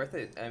 It was worth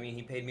it. I mean,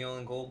 he paid me all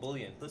in gold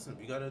bullion. Listen,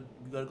 we gotta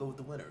go with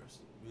the winners.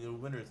 We got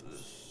winners of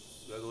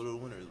this. We gotta go to the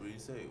winners. What do you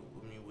say?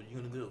 I mean, what are you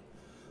gonna do?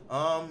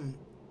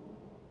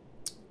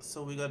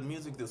 So we got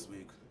music this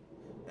week,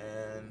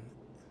 and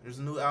there's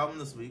a new album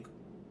this week.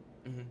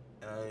 And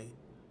I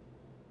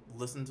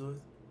listened to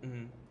it.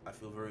 I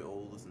feel very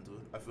old listening to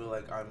it. I feel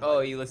like I'm.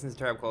 Oh, you listened to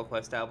Tribe Called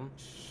Quest album?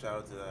 Shout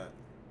out to that.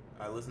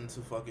 I listened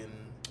to fucking.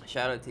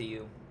 Shout out to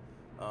you.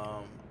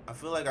 I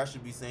feel like I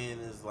should be saying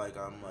is like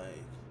I'm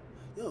like,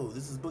 yo,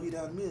 this is Boogie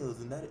Down Mills,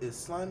 and that is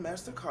Slime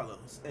Master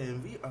Carlos,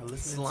 and we are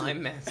listening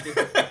Slime Master.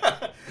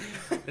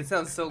 It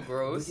sounds so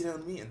gross. Boogie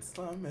Down Me and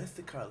Slime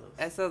Master Carlos.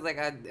 That sounds like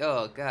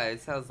oh god,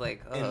 it sounds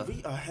like. And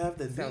we have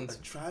the new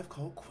Tribe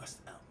Called Quest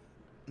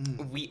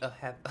album. We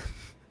have.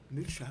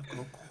 New Tribe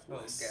Called Quest. Oh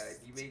god,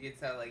 you make it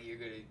sound like you're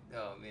gonna.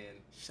 Oh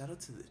man. Shout out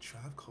to the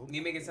Tribe Called Quest.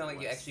 You make it sound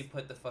like you actually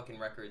put the fucking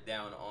record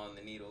down on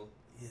the needle.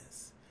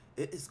 Yes.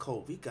 It is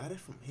called We Got It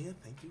From Here.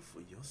 Thank you for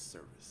your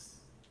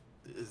service.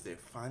 This is their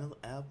final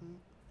album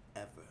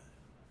ever.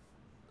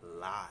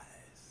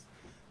 Lies.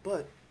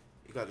 But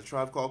you got the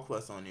Tribe Called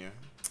Quest on here.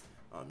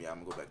 Yeah, I'm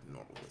gonna go back to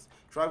normal list.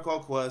 Tribe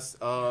Called Quest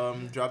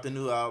dropped a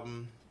new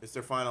album. It's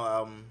their final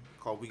album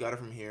called We Got It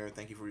From Here.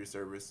 Thank you for your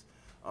service.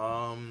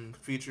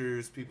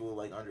 Features people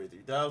like Andre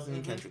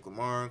 3000, Kendrick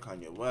Lamar,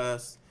 Kanye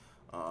West,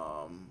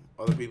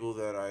 other people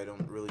that I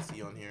don't really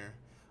see on here.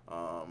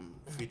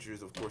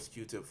 Features, of course,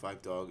 Q-Tip,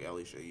 Phife Dawg,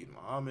 Ali Shaheed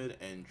Muhammad,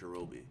 and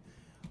Jarobi.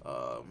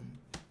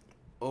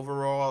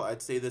 Overall,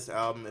 I'd say this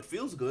album, it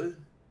feels good.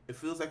 It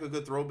feels like a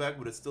good throwback,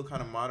 but it's still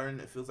kind of modern.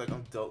 It feels like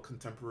adult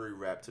contemporary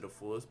rap to the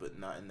fullest, but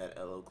not in that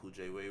LL Cool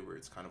J way where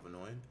it's kind of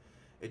annoying.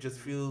 It just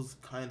feels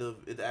kind of,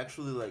 it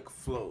actually like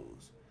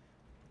flows.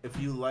 If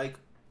you like,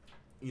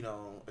 you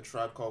know, A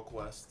Tribe Called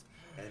Quest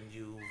and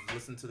you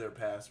listen to their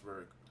past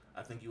work,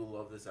 I think you'll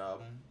love this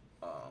album.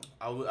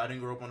 I didn't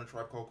grow up on A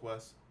Tribe Called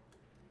Quest.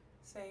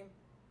 Same.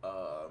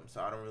 So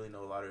I don't really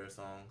know a lot of their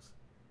songs.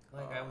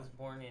 Like, I was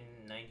born in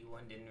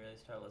 91, didn't really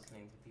start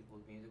listening to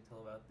people's music till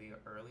about the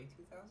early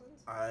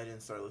 2000s. I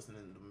didn't start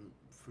listening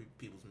to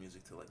people's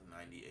music till, like,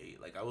 98.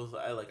 Like,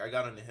 I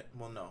got into,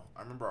 well, no.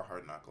 I remember A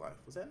Hard Knock Life.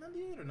 Was that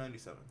 98 or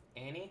 97?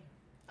 Annie?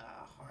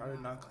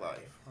 Hard Knock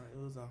Life.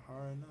 It was A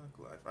Hard Knock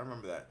Life. I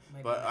remember that.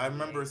 But I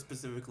remember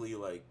specifically,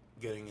 like,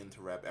 getting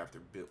into rap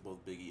after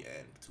both Biggie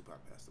and Tupac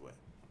passed away.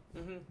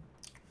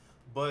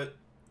 But,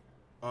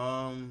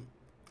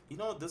 you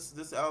know,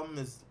 this album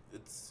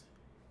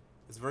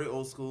it's very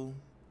old school.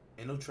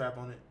 Ain't no trap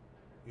on it.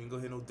 You can go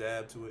hit no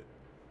dab to it.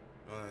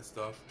 All that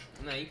stuff.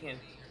 No, you can.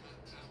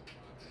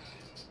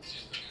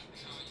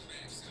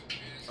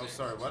 Oh,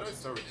 sorry. Why did I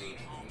start with the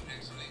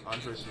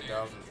Andre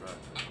 3000 track?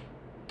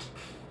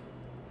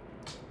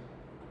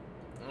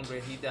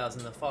 Andre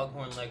 3000, the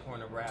Foghorn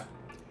Leghorn of rap.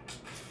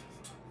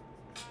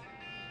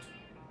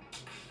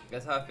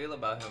 That's how I feel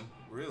about him.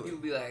 Really? People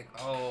be like,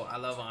 "Oh, I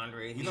love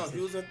Andre." You know,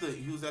 he was at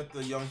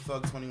the Young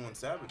Thug 21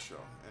 Savage show.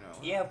 You know.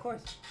 Yeah, of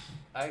course.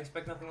 I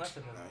expect nothing less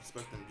of him. I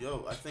expect him.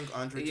 Yo, I think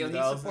Andre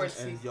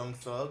 2000 and Young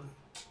Thug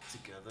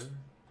together.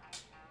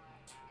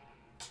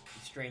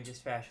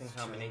 Strangest fashion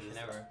combination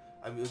ever.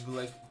 I mean, it'd be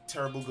like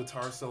terrible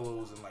guitar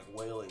solos and like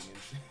wailing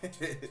and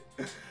shit.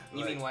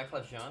 You mean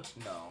Wyclef Jean?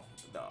 No.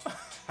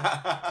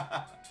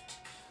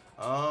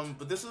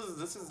 But this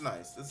is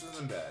nice. This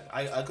isn't bad.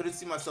 I couldn't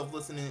see myself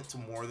listening to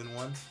more than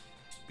once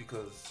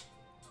because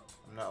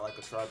I'm not like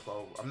a Tribe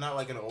Called. I'm not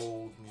like an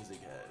old music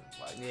head.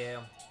 Like,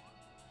 yeah.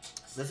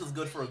 This is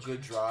good for a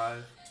good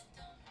drive.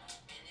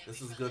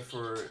 This is good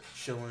for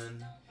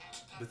chilling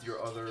with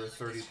your other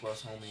 30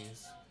 plus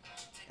homies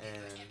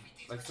and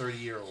like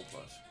 30-year-old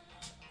plus.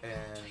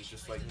 And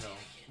just like, you know,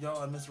 yo,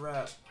 I miss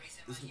rap.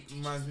 This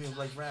reminds me of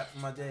like rap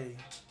from my day.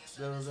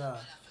 Blah, blah, blah.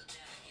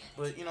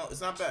 But you know,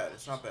 it's not bad.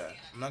 It's not bad.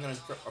 I'm not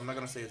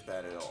gonna say it's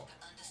bad at all.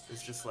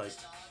 It's just like,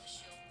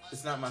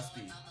 it's not my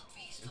speed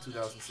in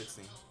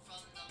 2016.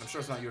 I'm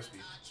sure it's not your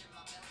speed.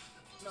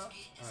 No.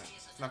 Alright.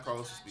 It's not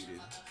Carlos' speed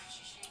either.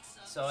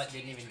 So I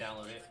didn't even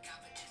download it.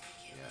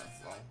 Yeah,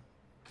 well,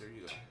 there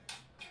you go.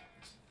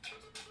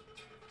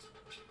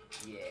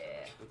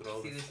 Yeah. Look at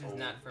all this is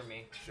not for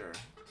me. Sure.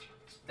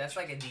 That's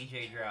like a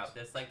DJ drop.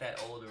 That's like that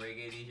old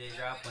reggae DJ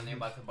drop when they're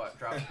about to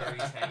drop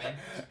Curry's Hammond.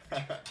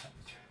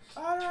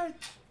 Alright.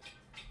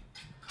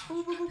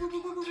 Let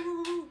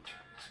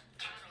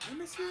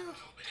me see.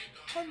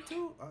 1,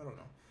 2. I don't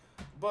know.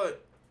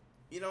 But,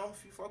 you know,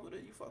 if you fuck with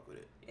it, you fuck with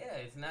it. Yeah,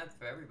 it's not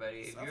for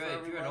everybody.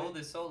 If you're an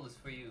older soul, it's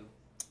for you.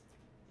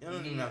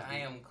 I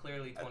am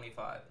clearly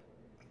 25.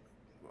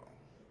 Well,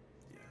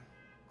 yeah.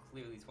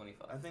 Clearly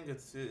 25. I think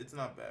it's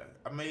not bad.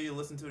 I may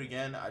listen to it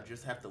again. I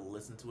just have to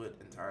listen to it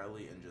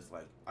entirely and just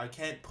like, I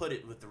can't put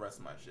it with the rest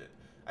of my shit.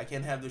 I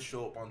can't have this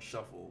show up on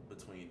shuffle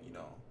between, you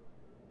know,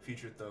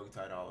 Future Thug,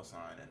 Ty Dolla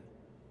 $ign, and,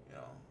 you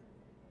know,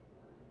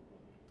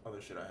 other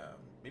shit I have.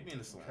 Maybe in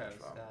the Solange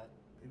file.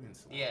 Maybe in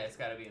Solange. Yeah, it's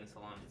gotta be in the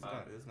Solange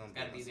file. It's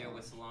gotta be there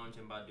with Solange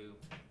and Badu.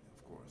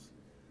 Of course.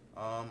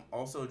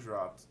 Also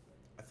dropped,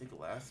 I think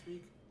last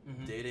week,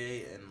 Day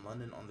Day and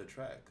London on the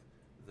Track.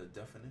 The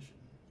Definition.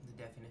 The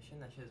Definition?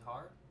 That shit's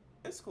hard?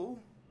 It's cool.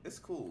 It's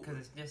cool. Because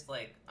it's just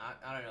like,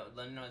 I don't know,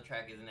 London on the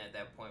Track isn't at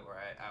that point where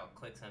I'll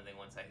click something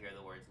once I hear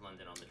the words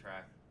London on the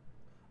Track.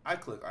 I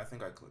think I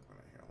click when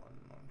I hear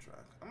London on the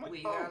Track. I'm like,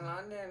 we got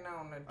London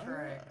on the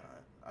Track.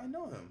 I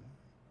know him.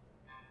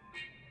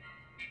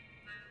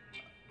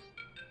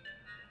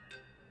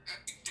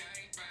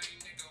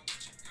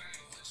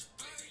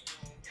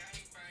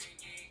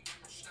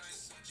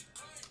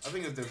 I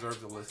think it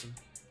deserves a listen.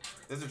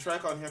 There's a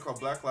track on here called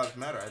Black Lives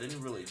Matter. I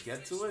didn't really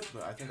get to it,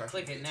 but I think I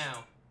click it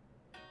now.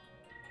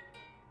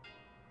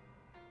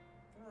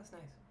 Oh, that's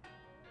nice.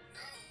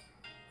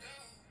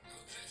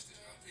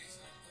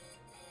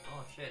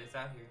 Oh shit, it's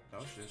out here.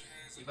 Oh shit.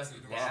 You about to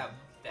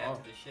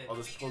dab to the shit. Oh,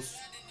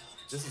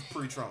 this is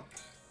pre-Trump.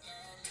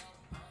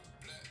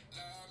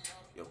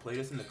 Yo, play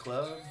this in the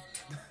club.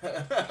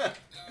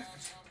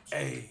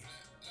 Hey.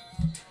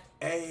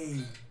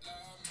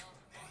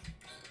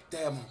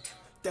 Damn,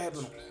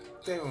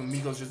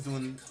 Migos just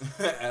doing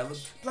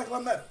Black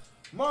Lives Matter.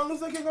 Martin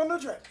Luther King on the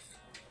track.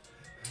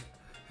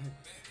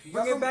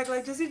 Bring it back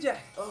like Jesse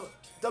Jack.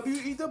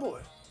 W.E. Du Bois.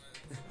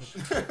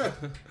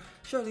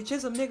 Shirley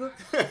Chisholm, nigga.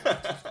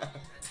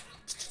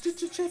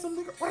 Chisholm,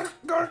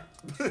 nigga.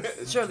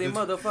 Shirley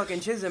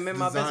motherfucking Chisholm in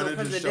my best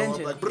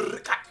presidential. Like,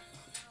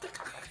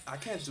 I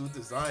can't do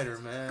designer,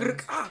 man.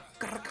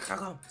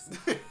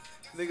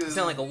 Niggas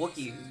sound like a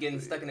Wookiee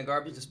getting stuck in a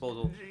garbage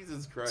disposal.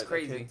 Jesus Christ, it's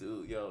crazy. I can't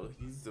do,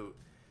 he's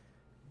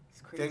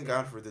crazy. Thank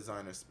God for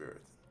designer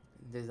spirit.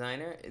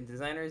 Designer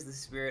is the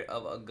spirit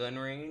of a gun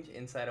range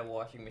inside a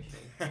washing machine.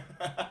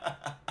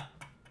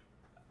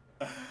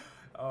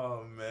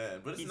 Oh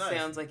man, but it's he nice. He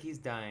sounds like he's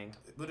dying.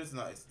 But it's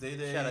nice. Day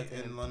Day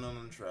and London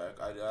on the Track.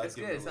 It's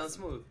good. It sounds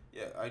smooth.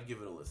 Yeah, I'd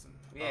give it a listen.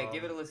 Yeah,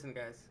 give it a listen,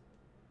 guys.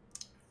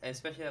 And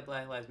especially that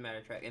Black Lives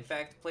Matter track. In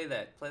fact, play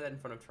that. Play that in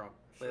front of Trump.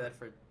 Play that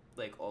for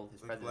like all of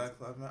his presidents.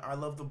 Black Lives Matter. I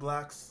love the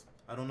blacks.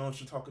 I don't know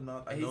what you're talking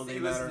about. I know they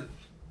matter.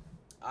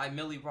 I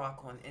Millie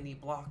rock on any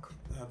block.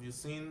 Have you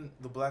seen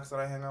the blacks that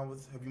I hang out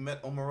with? Have you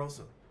met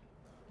Omarosa?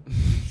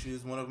 She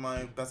is one of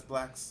my best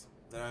blacks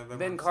that I've ever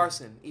Ben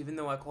Carson, even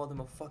though I called him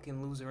a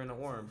fucking loser and a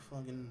worm.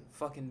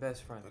 Fucking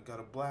best friend. I got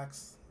a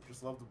blacks.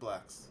 Just love the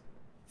blacks.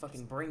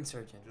 Fucking brain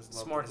surgeon. Just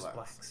love smartest the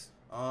blacks.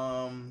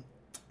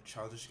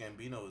 Childish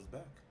Gambino is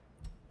back.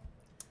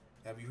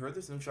 Have you heard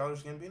this new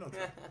Childish Gambino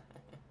track?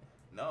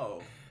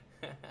 No.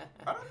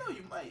 I don't know.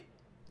 You might.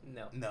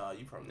 No,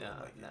 you probably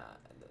won't like it.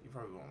 You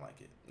probably won't like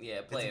it.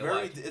 Yeah, play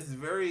it. It's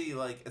very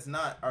like it's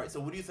not. All right. So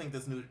what do you think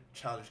this new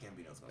Childish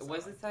Gambino is gonna sound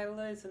What's the title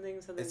of it? Something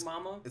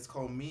Mama. It's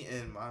called Me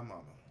and My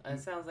Mama. It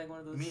sounds like one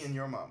of those. Me and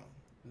Your Mama.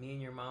 Me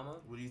and Your Mama.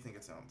 What do you think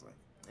it sounds like?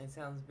 It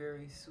sounds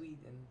very sweet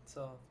and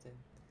soft and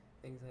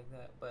things like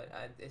that. But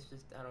it's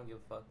just I don't give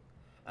a fuck.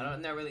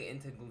 I'm not really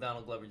into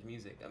Donald Glover's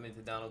music. I'm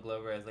into Donald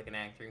Glover as like an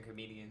actor and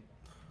comedian.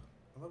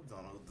 I love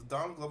Donald.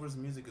 Donald Glover's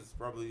music is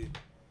probably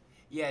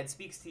Yeah, it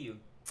speaks to you.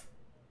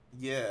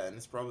 Yeah, and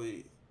it's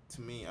probably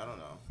to me. I don't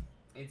know.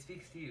 It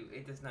speaks to you.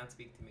 It does not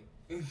speak to me.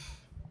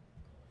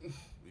 What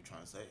you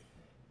trying to say?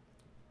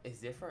 It's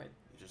different.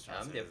 You're just trying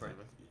to say different.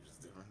 You're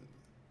just different.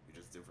 You're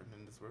just different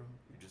in this world.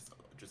 You're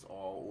just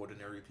all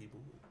ordinary people.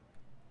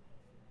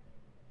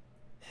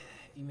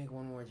 If you make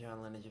one more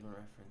John Lennon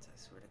reference, I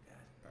swear to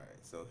God. All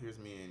right, so here's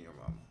me and your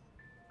mama.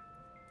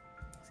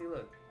 See,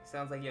 look,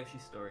 sounds like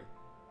Yoshi's story.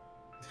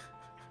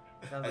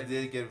 I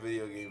did get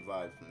video game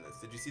vibes from this.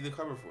 Did you see the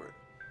cover for it?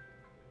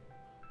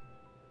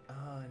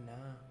 Oh,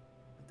 no.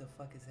 What the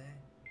fuck is that?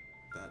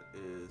 That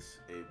is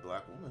a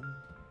black woman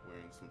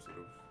wearing some sort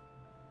of...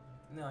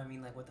 No, I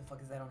mean, like, what the fuck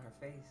is that on her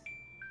face?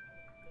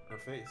 Her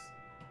face?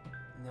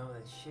 No,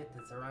 the shit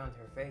that's around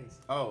her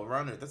face. Oh,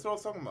 around it. That's what I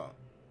was talking about.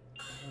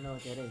 I don't know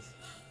what that is.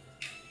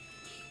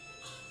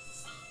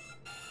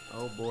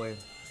 Oh, boy.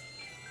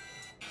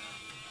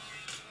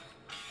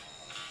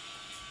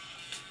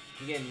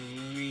 We're getting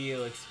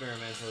real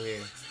experimental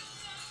here.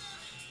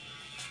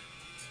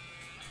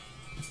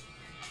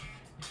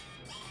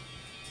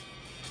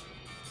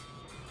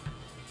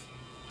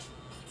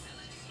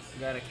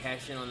 Gotta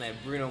cash in on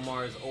that Bruno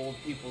Mars old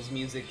people's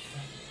music.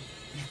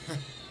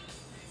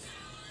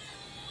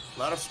 A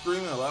lot of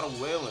screaming, a lot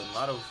of wailing, a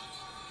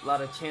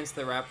lot of Chance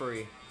the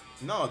Rappery.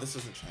 No, this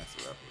isn't Chance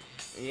the Rapper.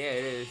 Yeah,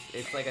 it is.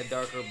 It's like a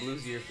darker,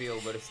 bluesier feel,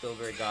 but it's still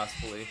very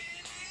gospel-y.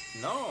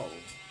 No.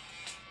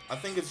 I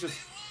think it's just...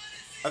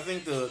 I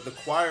think the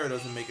choir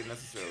doesn't make it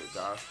necessarily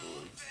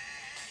gospel-y.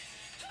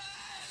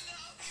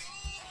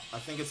 I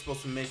think it's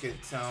supposed to make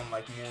it sound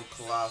like more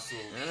colossal.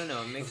 I don't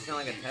know. It makes it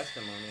sound like a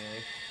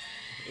testimony.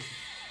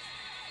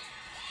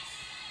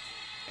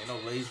 Ain't no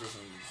lasers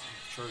in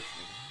church,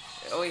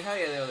 nigga. Oh, wait, hell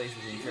yeah, there are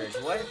lasers in church.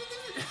 What?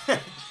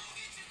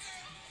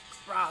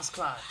 Ross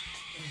Clock.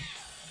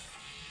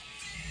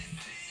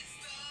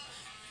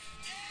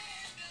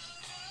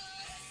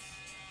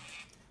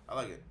 I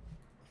like it.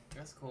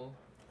 That's cool.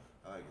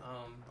 I like it. A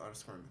lot of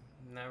screaming.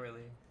 Not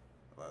really.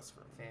 A lot of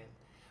screaming. Fan.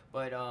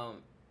 But,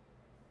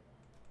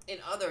 in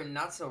other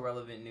not so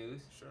relevant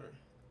news. Sure.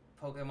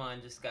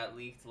 Pokemon just got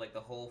leaked. Like, the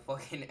whole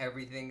fucking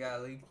everything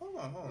got leaked. Hold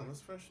on.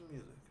 Let's finish the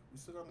music. We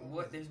still got more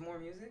What? music. There's more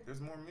music?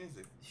 There's more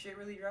music. Shit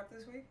really dropped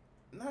this week?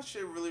 Not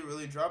shit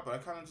really dropped, but I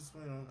kind of just,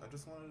 I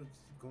just wanted to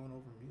keep going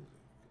over music.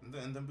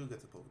 And then we'll get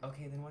to Pokemon.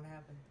 Okay, then what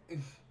happened?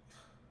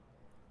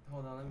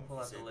 Hold on, let me pull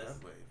out the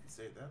list. If you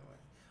say it that way.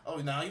 Oh,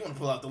 now you want to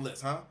pull out the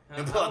list, huh? You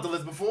want to pull out the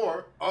list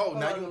before? Oh,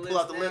 now you want to pull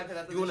out the list.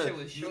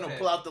 You want to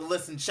pull out the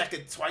list and check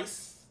it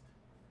twice?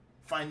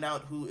 Find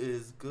out who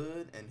is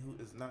good and who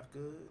is not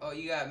good. Oh,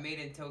 you got Made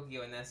in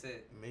Tokyo and that's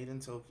it. Made in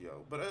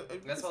Tokyo, but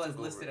that's all that's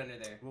listed under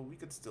there. Well, we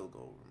could still go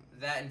over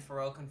that and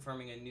Pharrell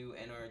confirming a new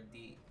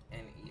NERD.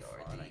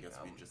 Fine, I guess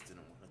we just didn't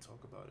want to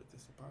talk about it.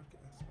 This is a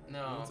podcast. Right?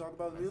 No, we'll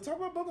talk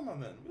about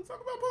Pokemon then. We'll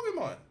talk about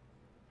Pokemon.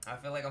 I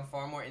feel like I'm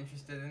far more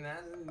interested in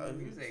that than the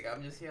music.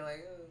 I'm just here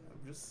like.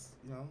 I'm just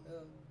you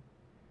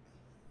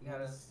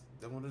gotta.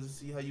 I wanted to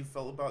see how you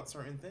felt about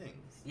certain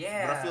things.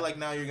 Yeah. But I feel like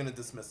now you're gonna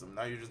dismiss them.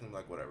 Now you're just gonna be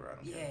like, whatever. I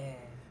don't care. Yeah.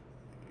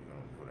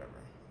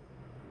 Whatever.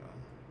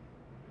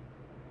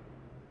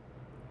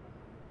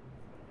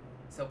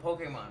 So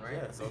Pokemon, right?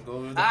 Yeah. So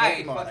go with the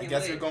Pokemon. I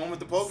guess you're going with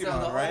the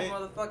Pokemon, right?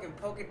 So the whole motherfucking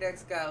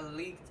Pokedex got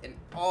leaked and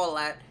all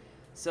that.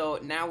 So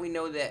now we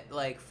know that,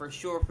 like, for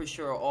sure,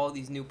 all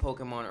these new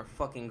Pokemon are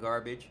fucking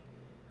garbage.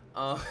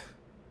 A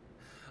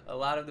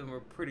lot of them are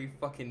pretty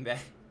fucking bad.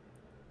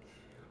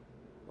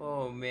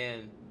 Oh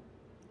man.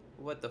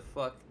 What the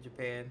fuck,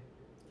 Japan?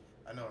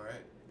 I know,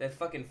 right? That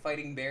fucking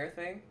fighting bear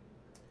thing?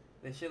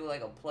 That shit look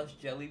like a plush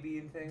jelly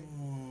bean thing.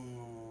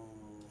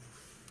 Ooh.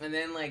 And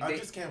then, like, I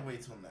just can't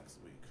wait till next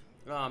week.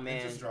 Oh, man.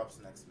 It just drops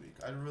next week.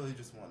 I really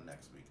just want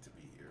next week to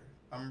be here.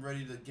 I'm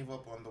ready to give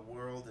up on the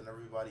world and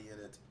everybody in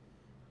it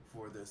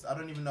for this. I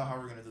don't even know how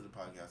we're going to do the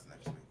podcast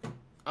next week.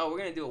 Oh, we're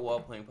going to do it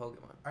while playing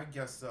Pokemon. I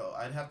guess so.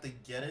 I'd have to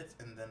get it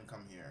and then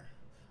come here.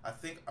 I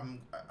think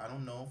I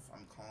don't know if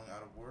I'm calling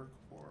out of work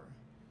or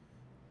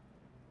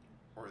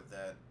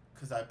that,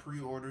 because I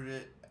pre-ordered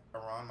it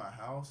around my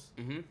house.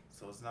 Mm-hmm.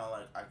 So it's not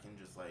like I can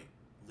just like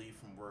leave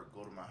from work,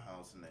 go to my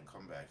house, and then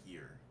come back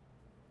here.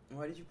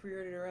 Why did you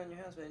pre-order it around your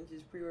house? Why didn't you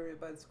just pre-order it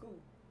by the school?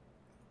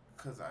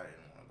 Because I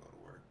didn't want to go to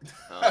work.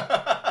 Oh.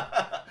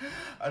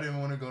 I didn't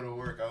want to go to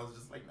work. I was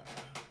just like, nah. I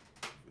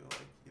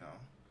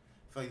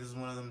feel like this is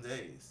one of them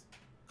days.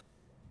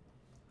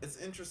 It's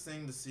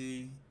interesting to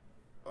see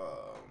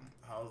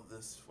how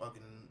this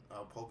fucking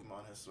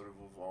Pokemon has sort of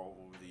evolved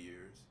over the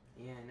years.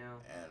 Yeah, I know.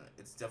 And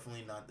it's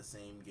definitely not the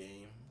same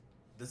game.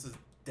 This is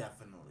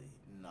definitely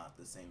not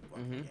the same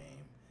fucking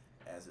game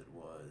as it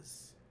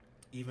was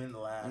even the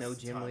last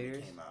time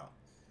it came out.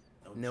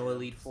 No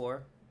Elite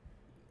Four.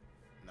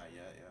 Not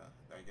yet,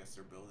 yeah. I guess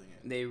they're building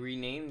it. They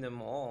renamed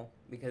them all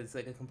because it's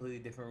like a completely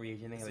different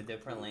region. They have a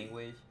different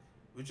language.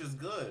 Which is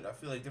good. I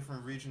feel like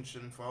different regions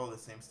shouldn't follow the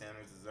same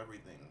standards as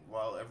everything.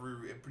 While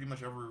pretty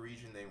much every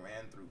region they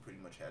ran through pretty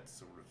much had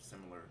sort of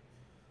similar,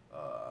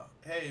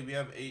 hey, we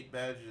have 8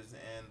 badges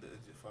and the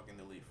fucking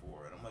Elite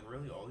Four. And I'm like,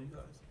 really? All you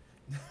guys?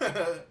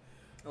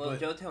 Well,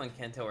 Johto and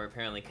Kanto are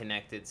apparently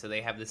connected, so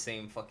they have the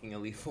same fucking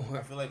Elite Four.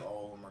 I feel like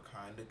all of them are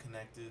kind of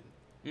connected.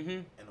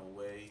 In a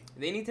way.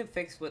 They need to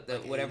fix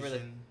whatever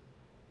Asian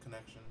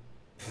connection.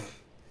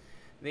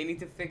 They need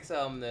to fix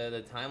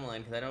the timeline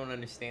because I don't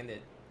understand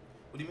it.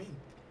 What do you mean?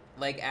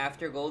 Like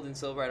after Gold and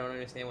Silver, I don't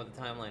understand what the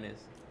timeline is.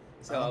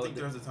 So I don't think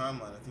there's a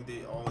timeline. I think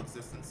they all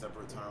exist in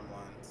separate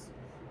timelines,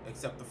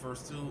 except the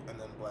first two, and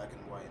then Black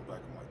and White 2.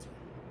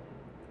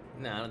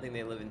 No, I don't think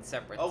they live in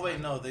separate. Oh wait,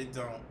 no, they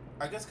don't.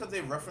 I guess because they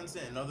reference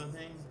it in other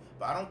things,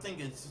 but I don't think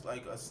it's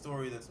like a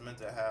story that's meant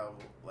to have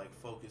like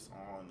focus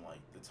on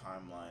like the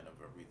timeline of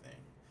everything.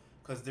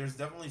 Because there's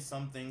definitely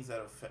some things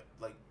that affect,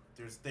 like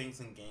there's things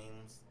in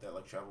games that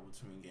like travel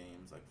between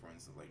games, like for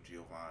instance like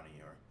Giovanni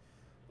or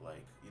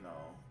like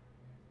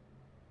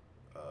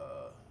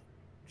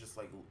just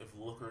like if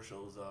Looker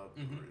shows up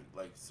or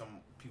like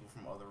some people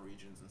from other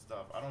regions and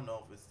stuff. I don't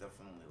know if it's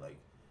definitely like.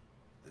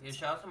 Yeah,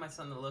 shout out to my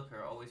son the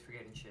Looker, always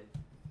forgetting shit.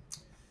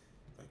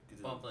 Like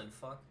bumbling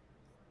fuck.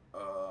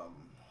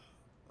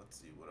 Let's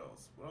see what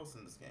else. What else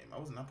in this game? I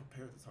was not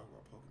prepared to talk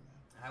about Pokemon.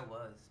 I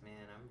was,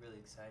 man. I'm really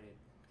excited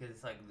because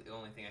it's like the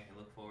only thing I can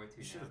look forward to.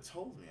 You should have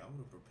told me. I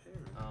would have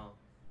prepared. Oh.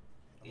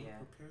 I would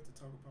have prepared to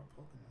talk about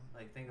Pokemon.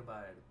 Like, think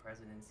about it. The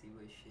presidency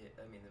was shit.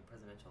 I mean, the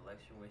presidential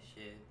election was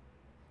shit.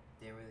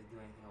 Didn't really do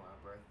anything on my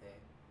birthday.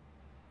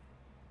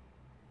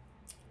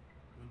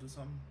 You wanna do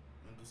something?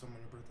 You wanna do something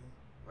on your birthday?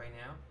 Right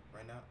now?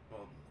 Right now?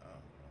 Well,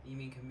 you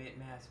mean commit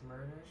mass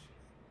murder?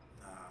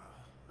 Nah.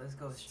 Let's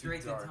go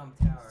straight to Tump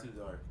It's Tower. too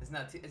dark. It's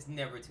not. It's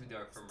never too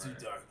dark for murder.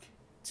 Too dark.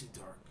 Too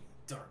dark.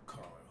 Dark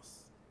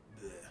Carlos.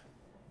 Blech.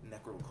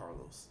 Necro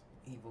Carlos.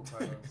 Evil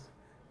Carlos.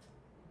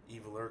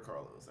 Eviler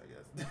Carlos, I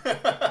guess. Man,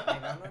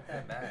 I'm not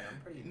that bad. I'm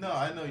pretty. No,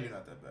 I know you're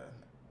not that bad.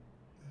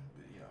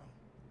 But you know,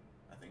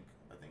 I think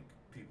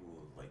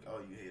people like,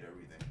 oh, you hate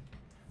everything.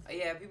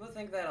 Yeah, people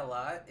think that a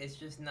lot. It's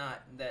just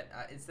not that.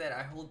 It's that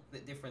I hold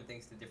different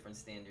things to different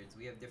standards.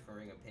 We have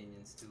differing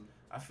opinions too.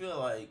 I feel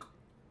like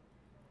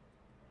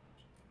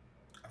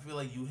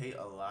you hate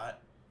a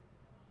lot,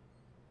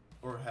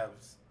 or have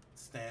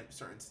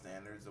certain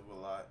standards of a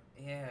lot.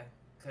 Yeah,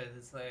 cause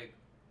it's like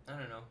I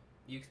don't know.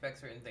 You expect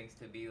certain things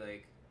to be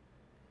like.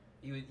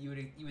 You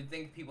would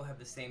think people have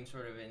the same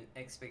sort of an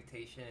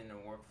expectation and a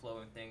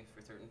workflow and things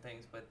for certain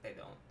things, but they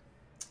don't.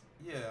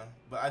 Yeah,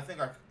 but I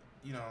think I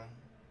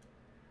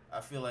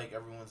feel like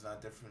everyone's not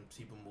different.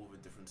 People move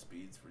at different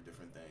speeds for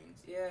different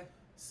things. Yeah.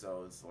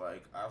 So it's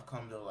like I've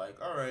come to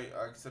like, all right,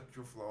 I accept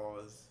your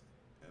flaws,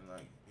 and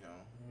like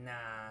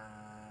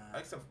Nah. I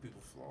accept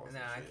people's flaws.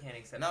 Nah, I can't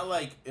accept. Not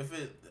like if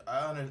it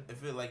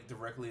like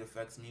directly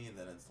affects me,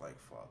 then it's like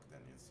fuck.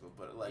 Then it's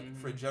but like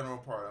for general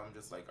part, I'm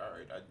just like, all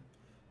right,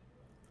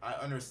 I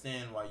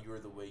understand why you're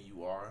the way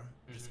you are,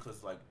 just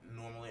because like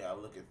normally I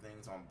look at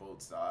things on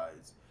both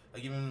sides.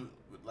 Like even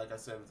like I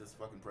said with this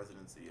fucking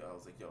presidency, I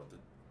was like, yo, the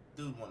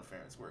dude won fair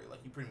and square.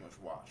 Like he pretty much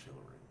washed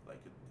Hillary.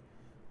 Like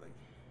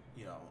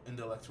in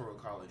the electoral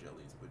college at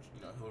least, but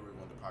Hillary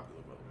won the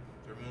popular vote.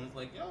 So everyone was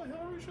like, yo,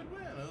 Hillary should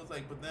win. It was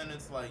like, but then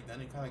it's like then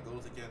it kind of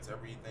goes against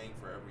everything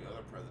for every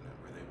other president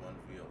where they won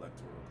via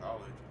electoral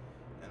college,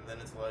 and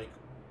then it's like,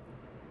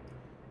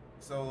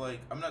 so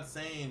like I'm not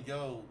saying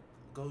yo.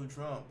 Go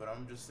Trump, but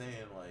I'm just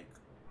saying like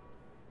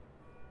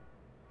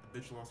the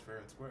bitch lost fair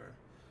and square.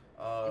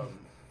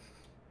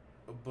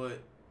 But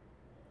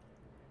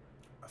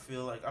I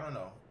feel like I don't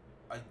know.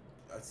 I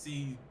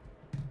see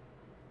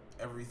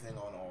everything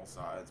on all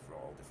sides for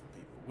all different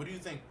people. What do you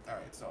think? All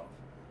right, so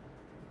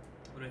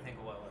what do you think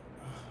of what?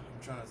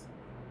 I'm trying to.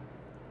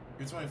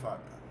 You're 25 now.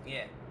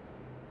 Yeah.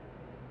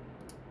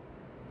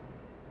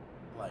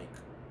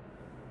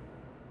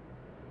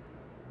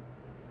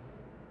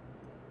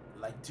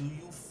 Like, do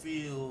you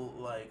feel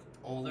like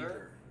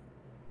older?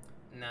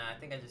 Nah, I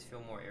think I just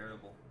feel more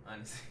irritable,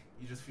 honestly.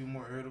 You just feel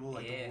more irritable?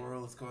 Like the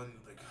world is going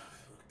like,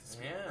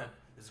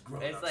 this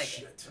grown up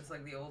shit. It's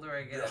like the older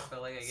I get, I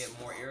feel like I get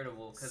more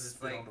irritable because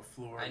it's like on the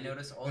floor. I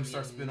notice all the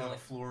start spitting on the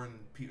floor in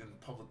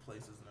public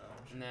places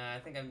now. Nah, I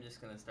think I'm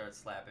just gonna start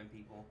slapping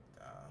people.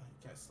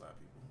 You can't slap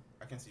people.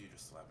 I can see you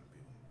just slapping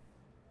people.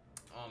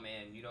 Oh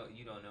man, you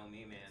don't know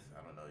me, man.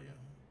 I don't know you.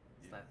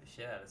 Slap the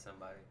shit out of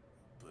somebody.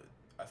 But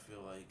I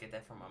feel like get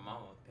that from my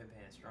mama, Pimp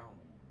and Strong.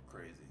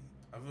 Crazy.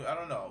 I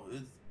don't know.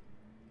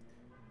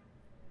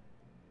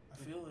 I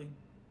feel like.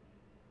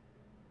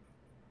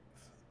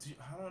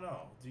 I don't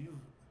know. Do you?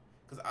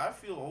 Because I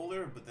feel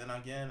older, but then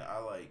again,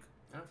 I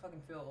don't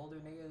fucking feel older,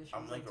 nigga.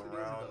 I'm like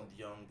around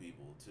young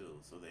people too,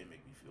 so they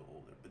make me feel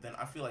older. But then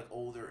I feel like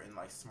older and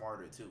like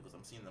smarter too, because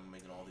I'm seeing them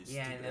making all these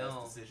stupid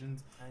ass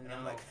decisions. I know. And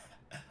I'm like,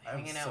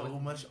 I'm so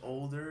much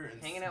older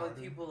and hanging out with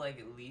people like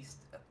at least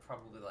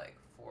probably like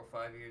 4 or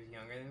 5 years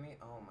younger than me.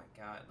 Oh my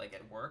god! Like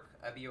at work,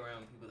 I'd be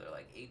around people that are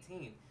like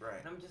 18, right?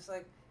 And I'm just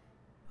like,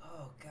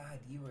 oh god,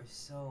 you are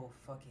so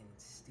fucking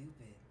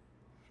stupid.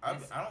 I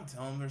don't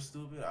tell them they're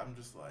stupid. I'm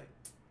just like.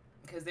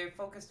 Because they're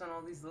focused on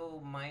all these little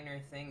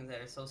minor things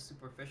that are so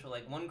superficial.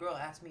 Like, one girl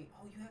asked me,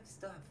 oh, you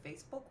still have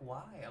Facebook?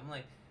 Why? I'm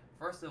like,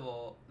 first of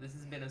all, this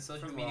has been a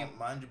social media...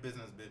 mind your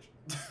business, bitch.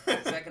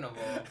 Second of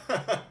all,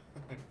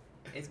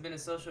 It's been a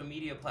social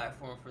media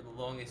platform for the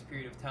longest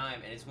period of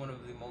time, and it's one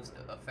of the most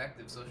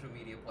effective social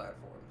media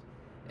platforms.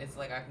 It's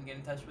like I can get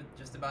in touch with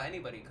just about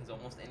anybody because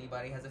almost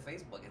anybody has a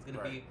Facebook. It's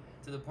gonna be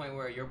to the point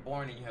where you're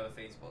born and you have a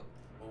Facebook.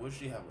 Well, what does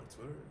she have? Like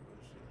Twitter?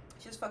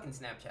 She has fucking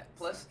Snapchat.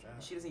 Plus,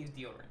 she doesn't use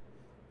deodorant.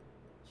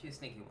 She's a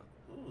sneaky one.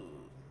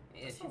 Ooh.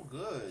 Yeah, that's so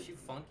good. She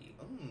funky.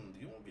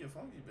 You want to be a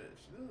funky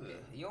bitch. Yeah,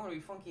 you want to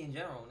be funky in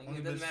general, nigga.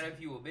 It doesn't matter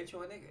if you a bitch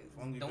or a nigga.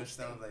 Funky bitch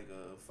sounds like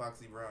a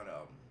Foxy Brown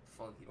album.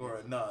 Funky bitch.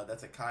 Or, no,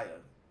 that's a Kaya.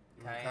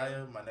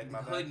 Kaya, My Neck, My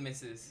Back? Hood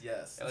Misses.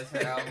 Yes. That was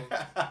her album.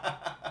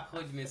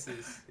 Hood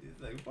Misses.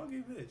 It's like,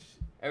 funky bitch.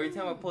 Every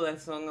time I pull that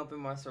song up in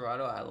my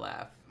Serato, I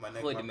laugh. My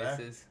Neck, Hood My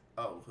Misses.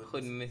 Back? Oh,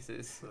 Hood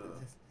Misses.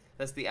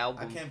 That's the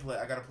album.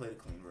 I gotta play the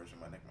clean version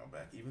of My Neck, My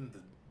Back. Even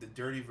the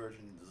dirty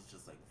version is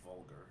just like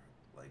vulgar.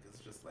 Like, it's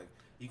just like,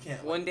 you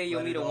can't. One day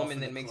you'll meet a woman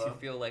that makes you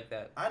feel like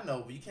that. I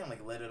know, but you can't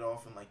like let it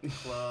off in like the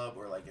club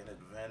or like in an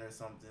event or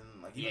something.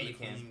 Like, even the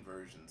clean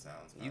version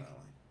sounds kind of like.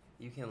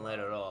 You can let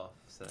it off,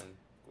 son.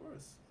 Of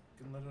course.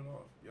 You can let it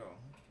off. Yo,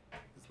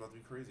 it's about to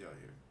be crazy out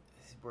here.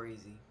 It's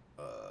crazy.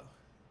 I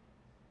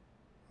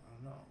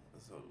don't know.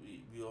 So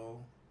we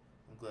all,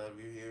 I'm glad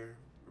we're here.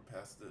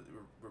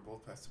 We're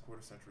both past the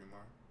quarter century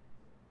mark.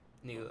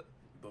 Nigga.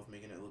 We're both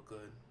making it look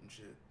good and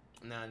shit.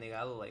 Nah, nigga,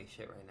 I look like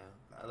shit right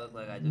now. I look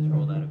like I just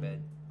rolled out of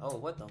bed. Oh,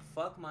 what the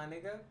fuck, my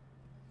nigga?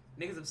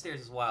 Niggas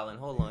upstairs is wildin'.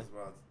 Hold on.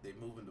 They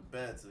moving the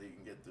bed so you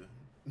can get the...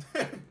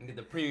 get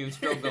the premium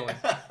stroke going.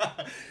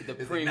 Get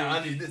the premium... Now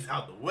I need this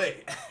out the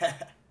way.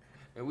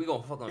 And we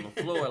gonna fuck on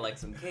the floor like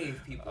some cave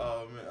people.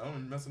 Oh, man,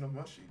 I'm messing up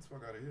my sheets.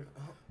 Fuck out of here.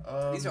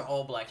 These are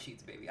all black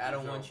sheets, baby. I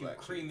don't want you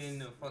creaming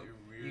the fuck...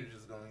 You're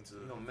just going to...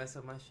 You're gonna mess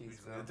up my sheets,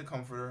 bro. Get the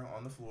comforter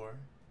on the floor.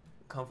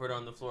 Comforter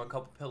on the floor. A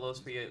couple pillows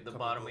for the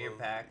bottom of your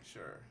pack.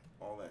 Sure.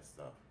 All that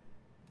stuff.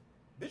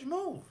 Bitch,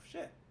 move.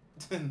 Shit.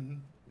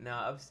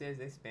 Nah, upstairs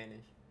they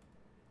Spanish.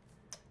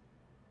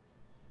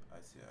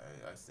 I see.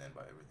 I stand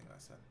by everything I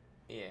said.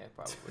 Yeah,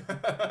 probably.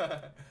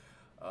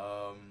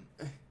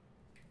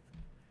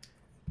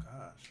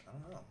 Gosh, I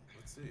don't know.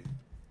 Let's see.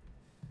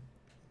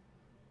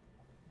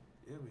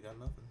 Yeah, we got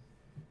nothing.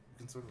 We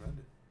can sort of end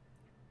it.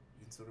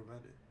 It's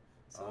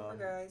over,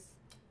 guys.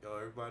 Yo,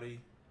 everybody.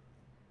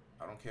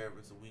 I don't care if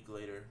it's a week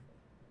later.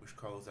 Wish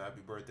Carlos a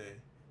happy birthday.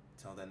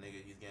 Tell that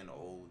nigga he's getting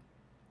old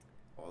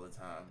all the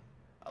time.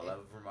 I love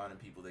reminding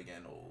people they're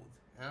getting old.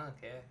 I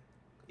don't care.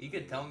 You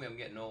could tell me I'm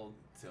getting old.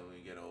 Tell me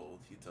you get old.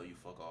 He tell you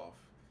fuck off.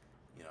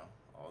 You know,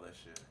 all that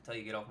shit. Tell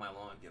you get off my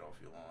lawn. Get off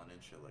your lawn and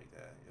shit like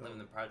that. Yo, live in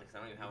the projects. I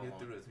don't even have a lawn. Get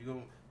through this.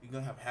 We're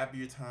gonna have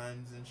happier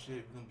times and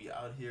shit. We're gonna be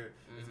out here.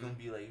 Mm-hmm. It's gonna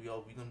be like,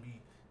 yo, we're gonna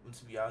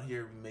be out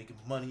here. We're making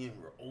money and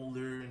we're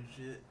older and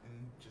shit.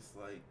 And just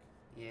like,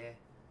 yeah.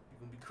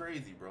 You're gonna be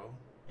crazy, bro.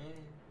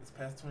 It's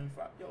past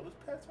 25. Yo, it's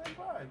past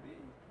 25, B.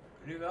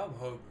 Nigga, I'm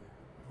hungry.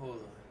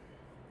 Hold on.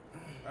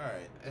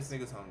 Alright, this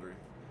nigga's hungry.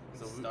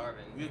 So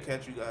starving. We'll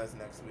catch you guys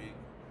next week.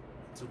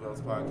 Two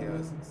Belts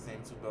Podcast.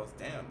 Same Two Belts.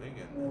 Damn, they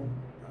getting.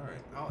 Alright.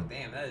 Oh,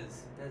 damn.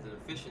 That's an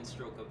efficient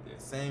stroke up there.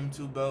 Same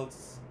Two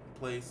Belts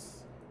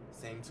place.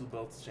 Same Two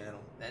Belts channel.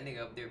 That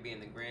nigga up there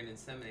being the grand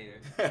inseminator.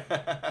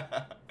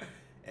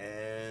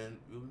 And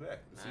we'll be back.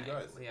 See you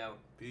guys. We out.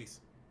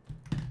 Peace.